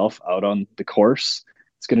yourself out on the course,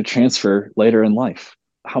 it's going to transfer later in life.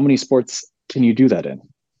 How many sports can you do that in?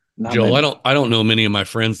 Not Joel, I many. don't I don't know many of my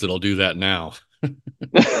friends that'll do that now.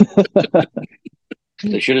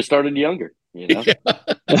 They should have started younger, you know?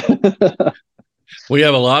 Yeah. We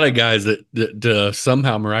have a lot of guys that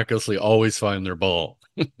somehow miraculously always find their ball.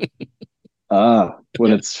 When Yeah.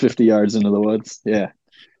 it's 50 yards into the woods. Yeah.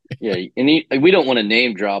 Yeah. And we don't want to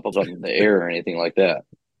name drop up in the air or anything like that.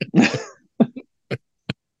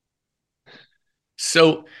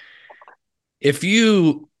 So if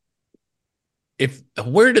you if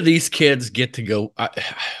where do these kids get to go?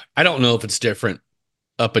 I don't know if it's different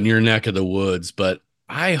up in your neck of the woods, but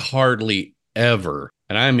I hardly ever,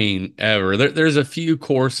 and I mean ever, there's a few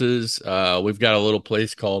courses. We've got a little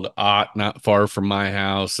place called Ott, not far from my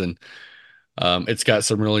house, and it's got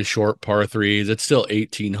some really short par threes. It's still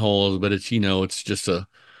 18 holes, but it's just a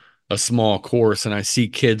small course, and I see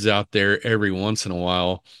kids out there every once in a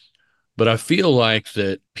while. But I feel like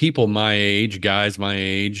that people my age, guys my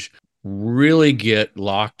age, really get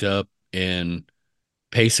locked up in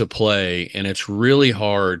pace of play, and it's really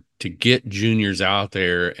hard to get juniors out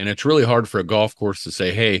there, and it's really hard for a golf course to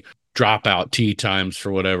say, hey, drop out tee times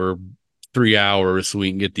for whatever 3 hours so we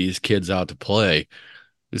can get these kids out to play.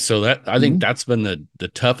 So that I think Mhm. that's been the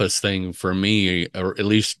toughest thing for me, or at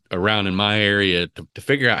least around in my area, to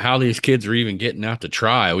figure out how these kids are even getting out to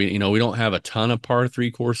try. We don't have a ton of par three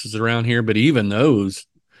courses around here, but even those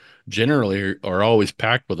generally are always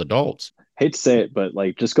packed with adults. Hate to say it, but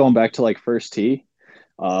just going back to first tee,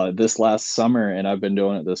 this last summer, and I've been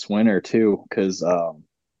doing it this winter too, because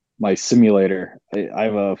my simulator, I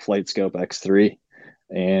have a Flight Scope X3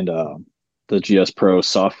 and the GS Pro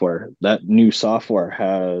software. That new software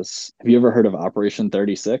have you ever heard of Operation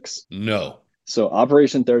 36? No. So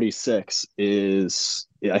Operation 36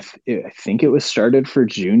 I think it was started for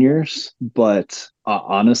juniors, but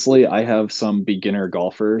honestly, I have some beginner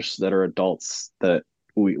golfers that are adults that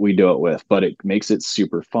we do it with, but it makes it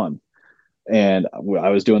super fun. And I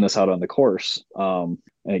was doing this out on the course, and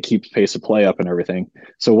it keeps pace of play up and everything.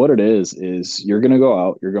 So what it is you're going to go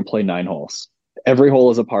out, you're going to play 9 holes. Every hole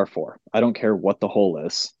is a par four. I don't care what the hole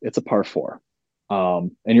is, it's a par four.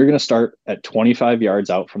 And you're going to start at 25 yards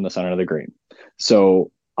out from the center of the green.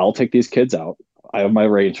 So I'll take these kids out. I have my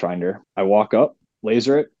rangefinder. I walk up,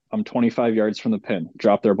 laser it. I'm 25 yards from the pin,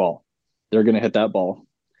 drop their ball. They're going to hit that ball,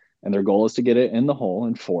 and their goal is to get it in the hole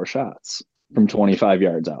in 4 shots from 25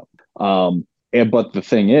 yards out. But the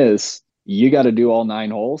thing is, you got to do all 9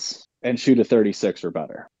 holes and shoot a 36 or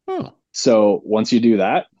better. Oh, So once you do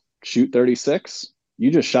that, shoot 36,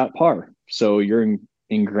 you just shot par. So you're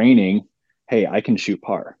ingraining, hey, I can shoot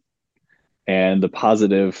par. And the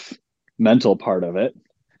positive mental part of it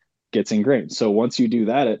gets ingrained. So once you do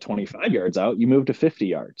that at 25 yards out, you move to 50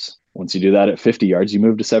 yards. Once you do that at 50 yards, you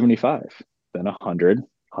move to 75, then 100,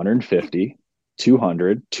 150,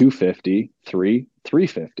 200, 250,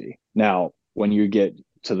 350. Now, when you get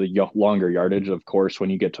to the longer yardage, of course, when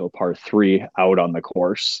you get to a par three out on the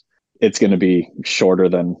course, it's going to be shorter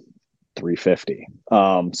than 350.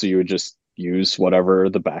 So you would just use whatever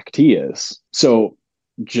the back tee is. So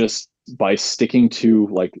just by sticking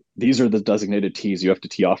to these are the designated tees you have to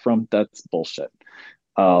tee off from, that's bullshit.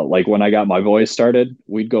 When I got my boys started,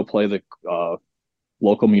 we'd go play the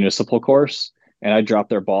local municipal course, and I'd drop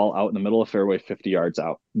their ball out in the middle of fairway 50 yards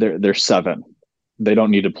out. They're 7. They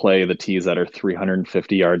don't need to play the tees that are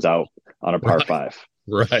 350 yards out on a par right, 5.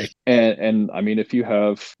 right. And I mean, if you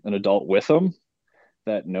have an adult with them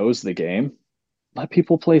that knows the game, let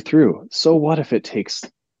people play through. So what if it takes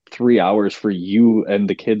 3 hours for you and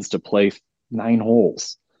the kids to play 9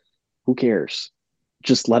 holes? Who cares?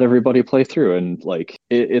 Just let everybody play through. And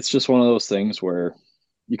it's just one of those things where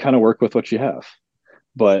you kind of work with what you have.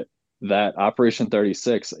 But that Operation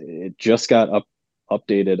 36, it just got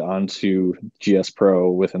updated onto GS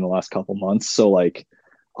Pro within the last couple months. So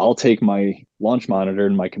I'll take my launch monitor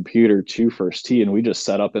and my computer to first tee, and we just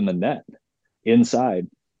set up in the net inside,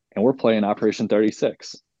 and we're playing Operation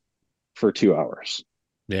 36 for 2 hours.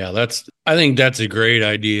 Yeah, I think that's a great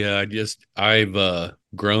idea. I've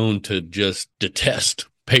grown to just detest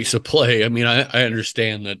pace of play. I mean, I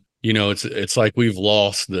understand that it's like we've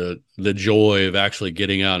lost the joy of actually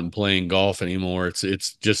getting out and playing golf anymore.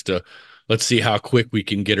 It's just a let's see how quick we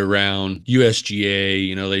can get around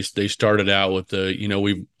USGA. They started out with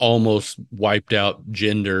we've almost wiped out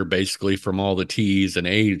gender basically from all the tees, and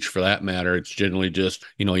age for that matter. It's generally just,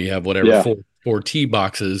 you have whatever Yeah, four tee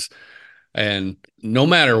boxes. And no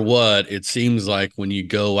matter what, it seems like when you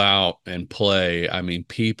go out and play, I mean,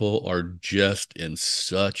 people are just in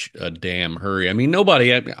such a damn hurry. I mean,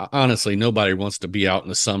 honestly, nobody wants to be out in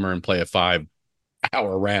the summer and play a 5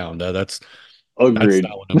 hour round. That's agreed.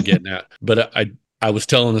 not what I'm getting at. But I was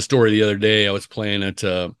telling the story the other day. I was playing at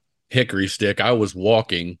Hickory Stick. I was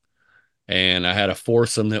walking, and I had a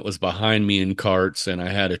foursome that was behind me in carts, and I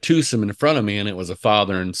had a twosome in front of me, and it was a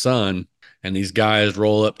father and son. And these guys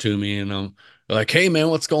roll up to me, and they're like, "Hey man,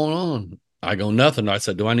 what's going on?" I go, "Nothing." I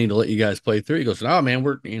said, "Do I need to let you guys play through?" He goes, "No man,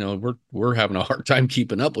 we're having a hard time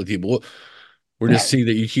keeping up with you, but we're just see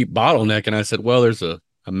that you keep bottlenecking." I said, "Well, there's a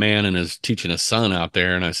man and his teaching his son out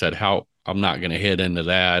there," and I said, "How I'm not going to hit into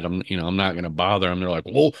that. I'm not going to bother them." They're like,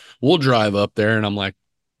 "Well, we'll drive up there," and I'm like,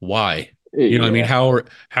 "Why?" You know what I mean? Yeah,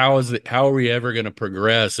 How are we ever going to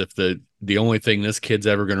progress if the only thing this kid's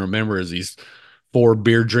ever going to remember is these four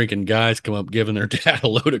beer drinking guys come up giving their dad a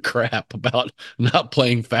load of crap about not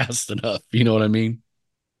playing fast enough? You know what I mean?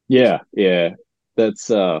 yeah. That's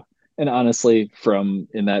and honestly, from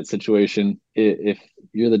in that situation, if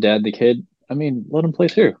you're the dad, the kid, I mean, let him play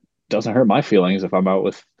through. Doesn't hurt my feelings if I'm out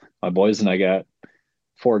with my boys and I got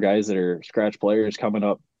four guys that are scratch players coming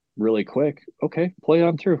up really quick. Okay, play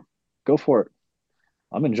on through. Go for it.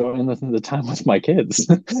 I'm enjoying the time with my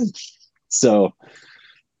kids. So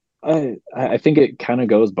I think it kind of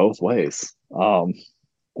goes both ways. And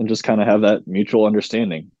just kind of have that mutual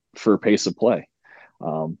understanding for pace of play.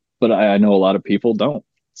 But I know a lot of people don't.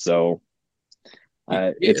 So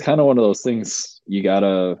it's Yeah. kind of one of those things you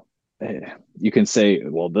gotta, you can say,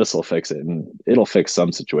 well, this will fix it, and it'll fix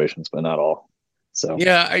some situations, but not all. So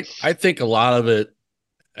Yeah, I think a lot of it,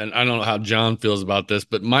 and I don't know how John feels about this,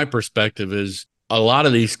 but my perspective is a lot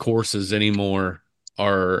of these courses anymore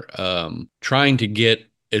are trying to get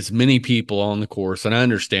as many people on the course. And I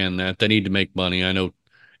understand that they need to make money. I know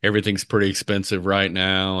everything's pretty expensive right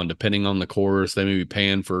now, and depending on the course, they may be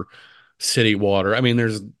paying for city water. I mean,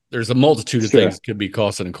 there's a multitude of things sure. that could be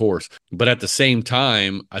costing a course. But at the same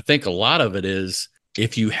time, I think a lot of it is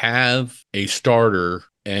if you have a starter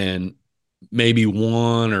and maybe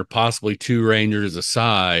one or possibly two rangers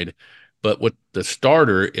aside. But with the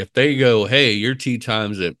starter, if they go, "Hey, your tee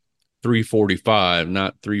time's at 345,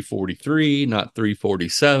 not 343, not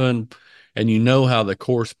 347," and you know how the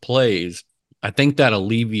course plays, I think that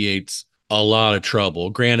alleviates a lot of trouble.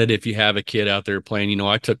 Granted, if you have a kid out there playing,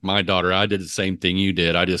 I took my daughter, I did the same thing you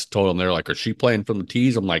did. I just told them, they're like, "Is she playing from the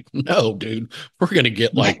tees?" I'm like, "No, dude, we're going to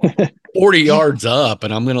get like 40 yards up,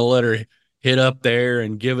 and I'm going to let her hit up there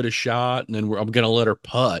and give it a shot, and then I'm going to let her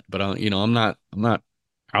putt." But I'm not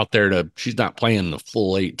out there she's not playing the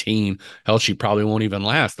full 18. Hell, she probably won't even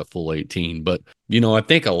last the full 18. But I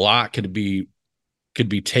think a lot could be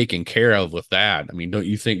taken care of with that. I mean, don't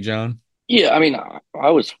you think, John? Yeah, I mean,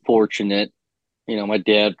 I was fortunate. My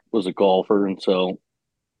dad was a golfer, and so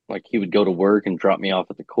like he would go to work and drop me off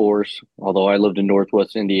at the course. Although I lived in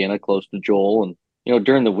Northwest Indiana, close to Joel, and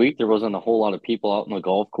during the week there wasn't a whole lot of people out on the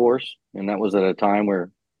golf course, and that was at a time where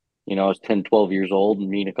I was 10, 12 years old, and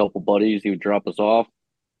me and a couple buddies, he would drop us off.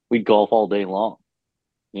 We'd golf all day long,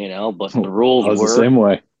 but the I rules was the were, same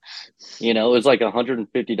way. it was like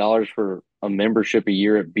 $150 for a membership a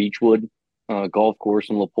year at Beechwood Golf Course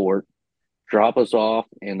in LaPorte. Drop us off,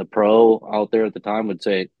 and the pro out there at the time would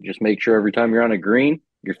say, just make sure every time you're on a green,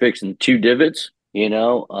 you're fixing two divots.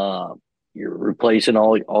 You're replacing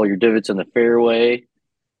all your divots in the fairway.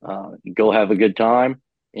 Go have a good time.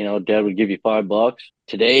 Dad would give you $5.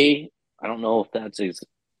 Today, I don't know if that's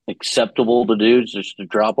acceptable to do, just to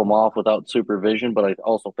drop them off without supervision, but I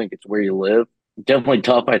also think it's where you live. Definitely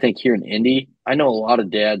tough, I think, here in Indy. I know a lot of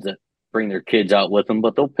dads that bring their kids out with them,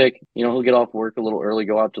 but they'll pick, he'll get off work a little early,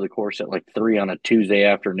 go out to the course at like 3 on a Tuesday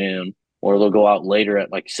afternoon, or they'll go out later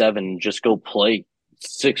at like 7 and just go play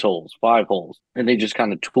 6 holes, 5 holes. And they just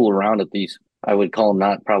kind of tool around at these, I would call them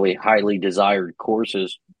not probably highly desired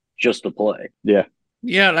courses just to play. Yeah,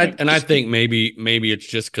 Yeah, and I like and I just think maybe it's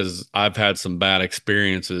just because I've had some bad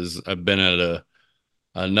experiences. I've been at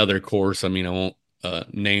another course. I mean, I won't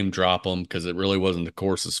name drop them because it really wasn't the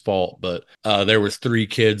course's fault. But there was three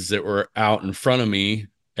kids that were out in front of me,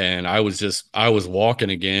 and I was walking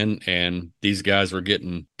again, and these guys were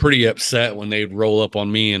getting pretty upset when they'd roll up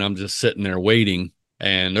on me, and I'm just sitting there waiting.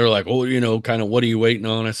 And they're like, "Oh, kind of what are you waiting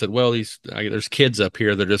on?" I said, "Well, there's kids up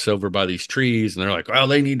here. They're just over by these trees." And they're like, "Well,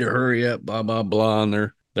 they need to hurry up, blah, blah, blah."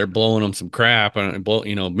 And they're blowing them some crap and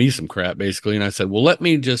me some crap basically. And I said, "Well, let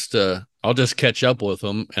me just, I'll just catch up with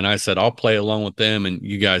them." And I said, "I'll play along with them and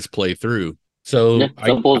you guys play through." Yeah, So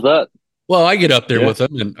simple as that. well, I get up there Yeah. with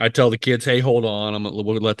them and I tell the kids, "Hey, hold on.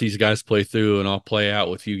 We'll let these guys play through and I'll play out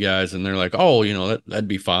with you guys." And they're like, "Oh, that'd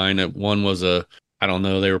be fine." And one was I don't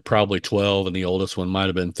know, they were probably 12 and the oldest one might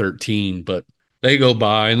have been 13, but they go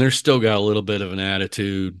by and they're still got a little bit of an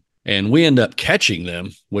attitude. And we end up catching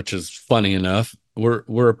them, which is funny enough.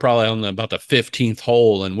 We're probably on about the 15th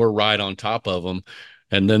hole and we're right on top of them.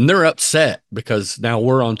 And then they're upset because now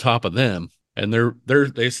we're on top of them and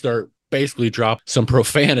they start basically drop some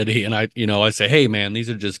profanity. And I say, "Hey man, these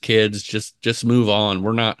are just kids. Just move on.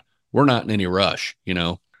 We're not in any rush.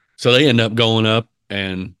 So they end up going up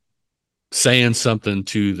and saying something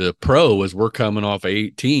to the pro as we're coming off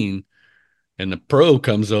 18, and the pro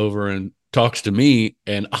comes over and talks to me.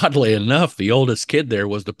 And oddly enough, the oldest kid there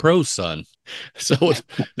was the pro's son. So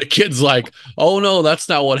the kid's like, "Oh no, that's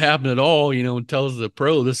not what happened at all," and tells the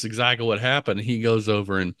pro this is exactly what happened. And he goes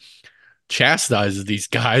over and chastises these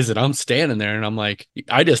guys, and I'm standing there and I'm like,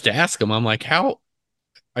 I just ask him, I'm like,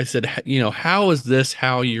 I said, how is this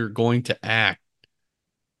how you're going to act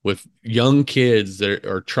with young kids that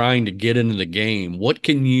are trying to get into the game? What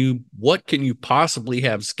can you possibly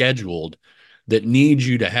have scheduled that needs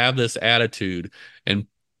you to have this attitude and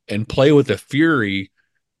play with the fury,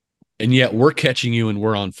 and yet we're catching you and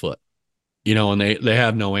we're on foot? And they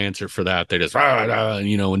have no answer for that. They just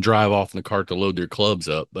and drive off in the cart to load their clubs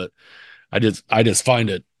up. But I just find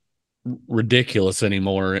it ridiculous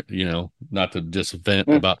anymore, not to just vent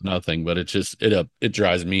Yeah, about nothing, but it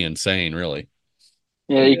drives me insane, really.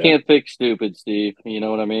 yeah, you Yeah. can't fix stupid, Steve. You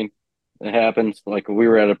know what I mean? It happens. Like we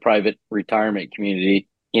were at a private retirement community,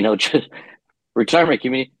 just retirement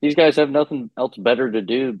community. These guys have nothing else better to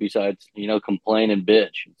do besides, complain and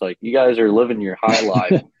bitch. It's like you guys are living your high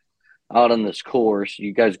life out on this course.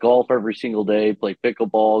 You guys golf every single day, play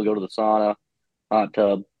pickleball, go to the sauna, hot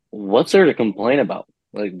tub. What's there to complain about?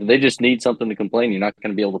 Like they just need something to complain. You're not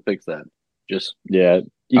going to be able to fix that. Just Yeah.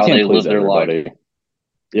 You how can't they please live their life. everybody.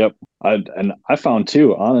 Yep. I found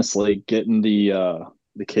too, honestly, getting the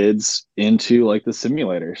kids into like the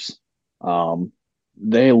simulators. Um,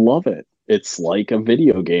 they love it. It's like a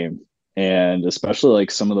video game. And especially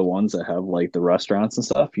like some of the ones that have like the restaurants and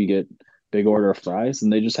stuff, you get big order of fries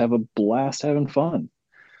and they just have a blast having fun.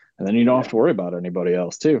 And then you don't have Yeah. to worry about anybody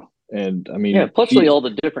else too. And I Yeah, mean, plus like all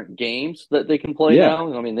the different games that they can play yeah,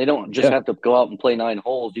 now. I mean, they don't just yeah, have to go out and play 9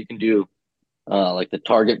 holes. You can do like the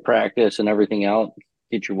target practice and everything out.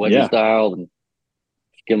 Get your wedges yeah, dialed and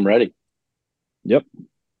get them ready. yep,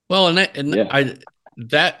 Well, and yeah,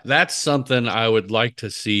 that's something I would like to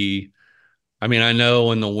see. I mean, I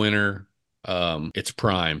know in the winter, it's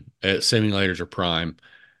prime. Simulators are prime,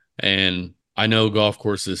 and I know golf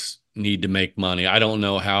courses need to make money. I don't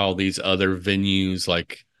know how these other venues,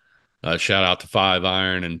 like shout out to Five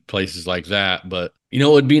Iron and places like that, but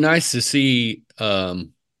it'd be nice to see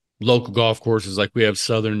local golf courses like we have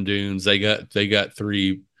Southern Dunes. They got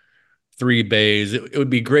three bays. It would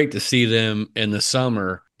be great to see them in the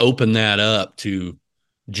summer open that up to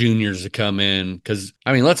juniors to come in, because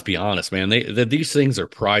I mean, let's be honest, man, these things are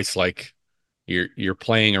priced like you're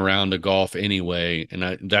playing around a golf anyway, and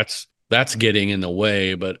that's getting in the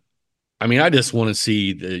way. But I mean, I just want to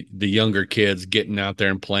see the younger kids getting out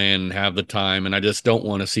there and playing and have the time, and I just don't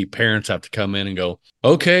want to see parents have to come in and go,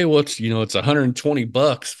 "Okay, well, it's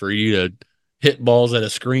 $120 for you to hit balls at a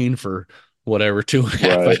screen for whatever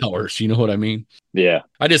 2.5 right, hours." You know what I mean? yeah,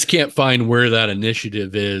 I just can't find where that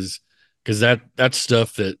initiative is, because that's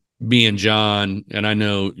stuff that me and John, and I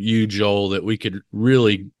know you, Joel, that we could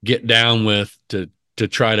really get down with to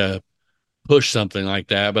try to push something like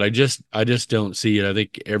that. But I just don't see it. I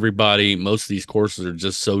think most of these courses are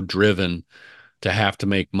just so driven to have to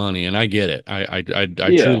make money, and I get it. I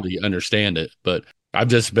yeah. truly understand it, but I've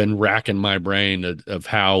just been racking my brain of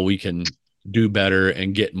how we can do better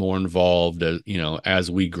and get more involved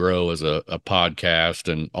as we grow as a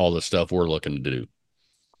podcast and all the stuff we're looking to do.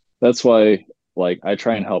 That's why, like, I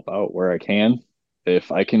try and help out where I can.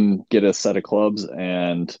 If I can get a set of clubs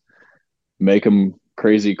and make them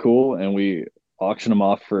crazy cool, and we auction them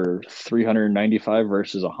off for 395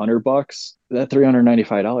 versus $100, that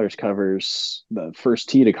 $395 covers the first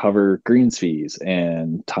tee to cover greens fees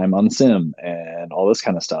and time on sim and all this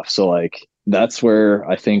kind of stuff. So like that's where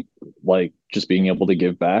I think like just being able to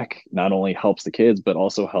give back not only helps the kids but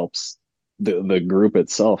also helps the group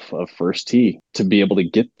itself of first tee to be able to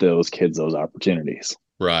get those kids those opportunities.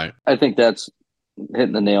 Right. I think that's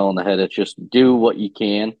hitting the nail on the head. It's just do what you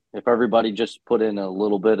can. If everybody just put in a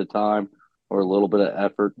little bit of time or a little bit of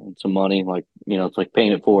effort and some money, like, it's like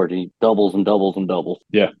paying it forward. He doubles and doubles and doubles.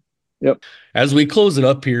 Yeah. Yep. As we close it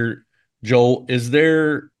up here, Joel, is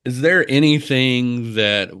there anything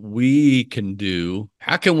that we can do?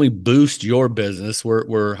 How can we boost your business?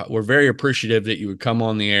 We're very appreciative that you would come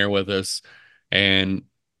on the air with us, and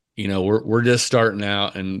we're just starting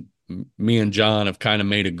out, and me and John have kind of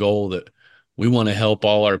made a goal that we want to help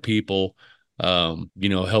all our people,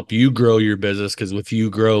 help you grow your business, because with you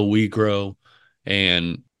grow, we grow.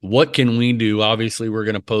 And what can we do? Obviously, we're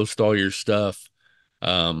going to post all your stuff.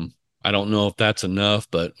 I don't know if that's enough,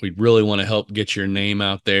 but we really want to help get your name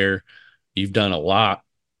out there. You've done a lot.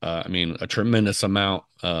 A tremendous amount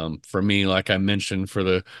for me, like I mentioned, for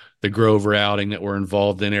the Grover outing that we're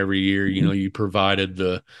involved in every year. You provided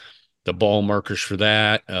the ball markers for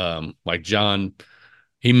that. Like John,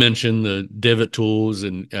 he mentioned the divot tools,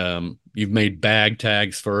 and you've made bag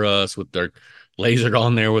tags for us with their lasered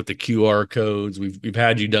on there with the QR codes. We've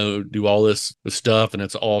had you do all this stuff, and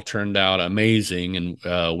it's all turned out amazing.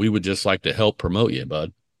 And we would just like to help promote you,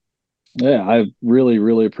 bud. Yeah, I really,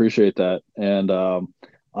 really appreciate that. And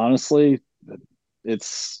honestly,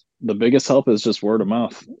 it's the biggest help is just word of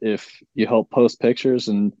mouth. If you help post pictures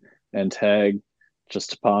and tag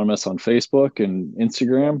Just Eponymous on Facebook and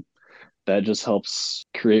Instagram, that just helps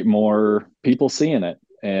create more people seeing it.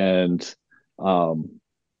 And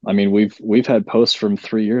we've had posts from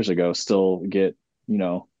 3 years ago still get,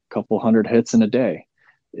 a couple hundred hits in a day.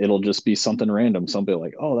 It'll just be something random. Somebody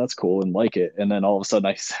like, oh, that's cool, and like it. And then all of a sudden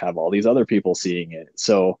I have all these other people seeing it.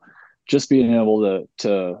 So just being able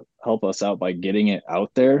to help us out by getting it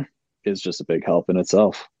out there is just a big help in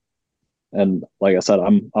itself. And like I said,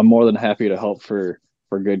 I'm more than happy to help for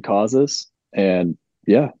good causes. And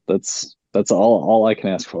yeah, that's all I can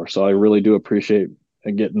ask for. So I really do appreciate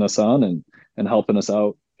getting us on and helping us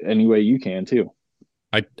out any way you can too.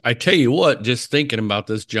 I tell you what, just thinking about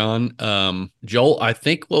this, John, Joel, I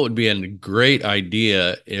think what would be a great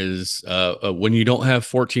idea is when you don't have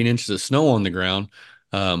 14 inches of snow on the ground,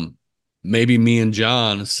 maybe me and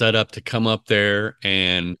John set up to come up there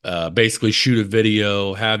and basically shoot a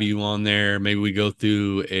video, have you on there. Maybe we go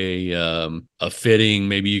through a fitting.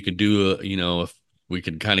 Maybe you could do if we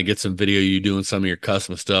could kind of get some video you doing some of your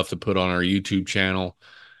custom stuff to put on our YouTube channel,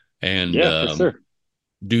 and yeah, for sure.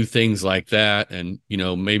 Do things like that, and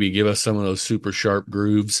maybe give us some of those super sharp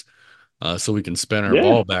grooves so we can spin our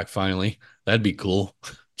ball back finally. That'd be cool.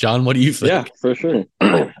 John, what do you think? Yeah, for sure.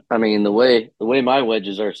 The way my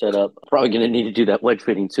wedges are set up, I'm probably going to need to do that wedge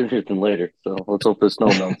fitting sooner than later. So let's hope the snow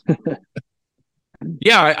melts.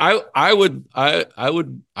 Yeah, I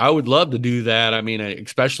would love to do that.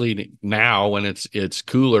 Especially now when it's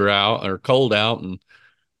cooler out or cold out, and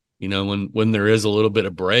when there is a little bit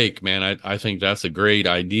of break, man, I think that's a great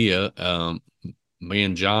idea. Me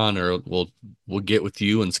and John we'll get with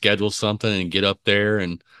you and schedule something and get up there.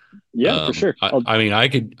 And yeah, for sure.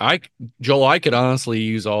 Joel, I could honestly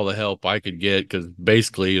use all the help I could get, because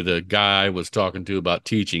basically the guy I was talking to about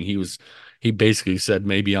teaching, he basically said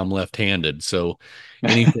maybe I'm left-handed. So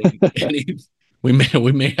anything, we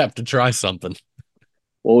may have to try something.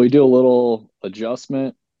 Well, we do a little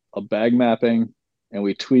adjustment, a bag mapping, and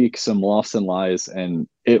we tweak some lofts and lies, and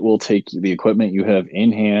it will take the equipment you have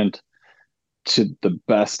in hand to the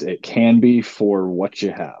best it can be for what you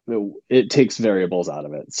have. It takes variables out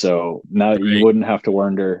of it. So now you wouldn't have to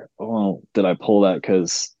wonder, oh, did I pull that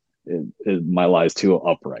because my lie's too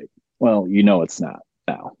upright? Well, it's not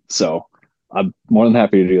now. So I'm more than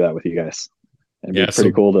happy to do that with you guys. And it'd be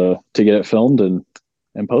pretty cool to get it filmed and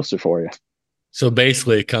posted for you. So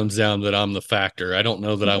basically it comes down that I'm the factor. I don't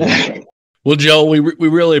know that I want. Well, Joel, we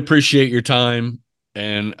really appreciate your time,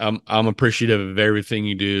 and I'm appreciative of everything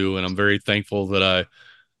you do, and I'm very thankful that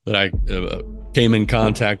I came in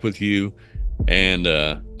contact with you. And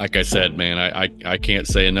like I said, man, I can't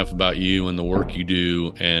say enough about you and the work you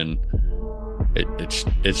do, and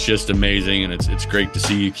it's just amazing, and it's great to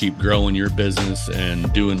see you keep growing your business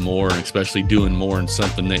and doing more, and especially doing more in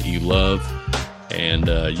something that you love. And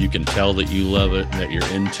you can tell that you love it and that you're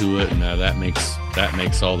into it, and that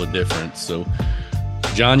makes all the difference. So,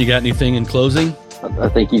 John, you got anything in closing? I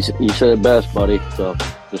think you said it best, buddy. So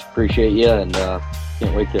just appreciate you, and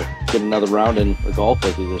can't wait to get another round in the golf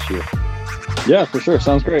with you this year. Yeah, for sure.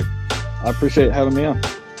 Sounds great. I appreciate having me on.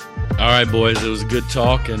 All right, boys. It was a good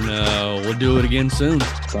talk, and we'll do it again soon.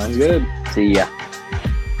 Sounds good. See ya.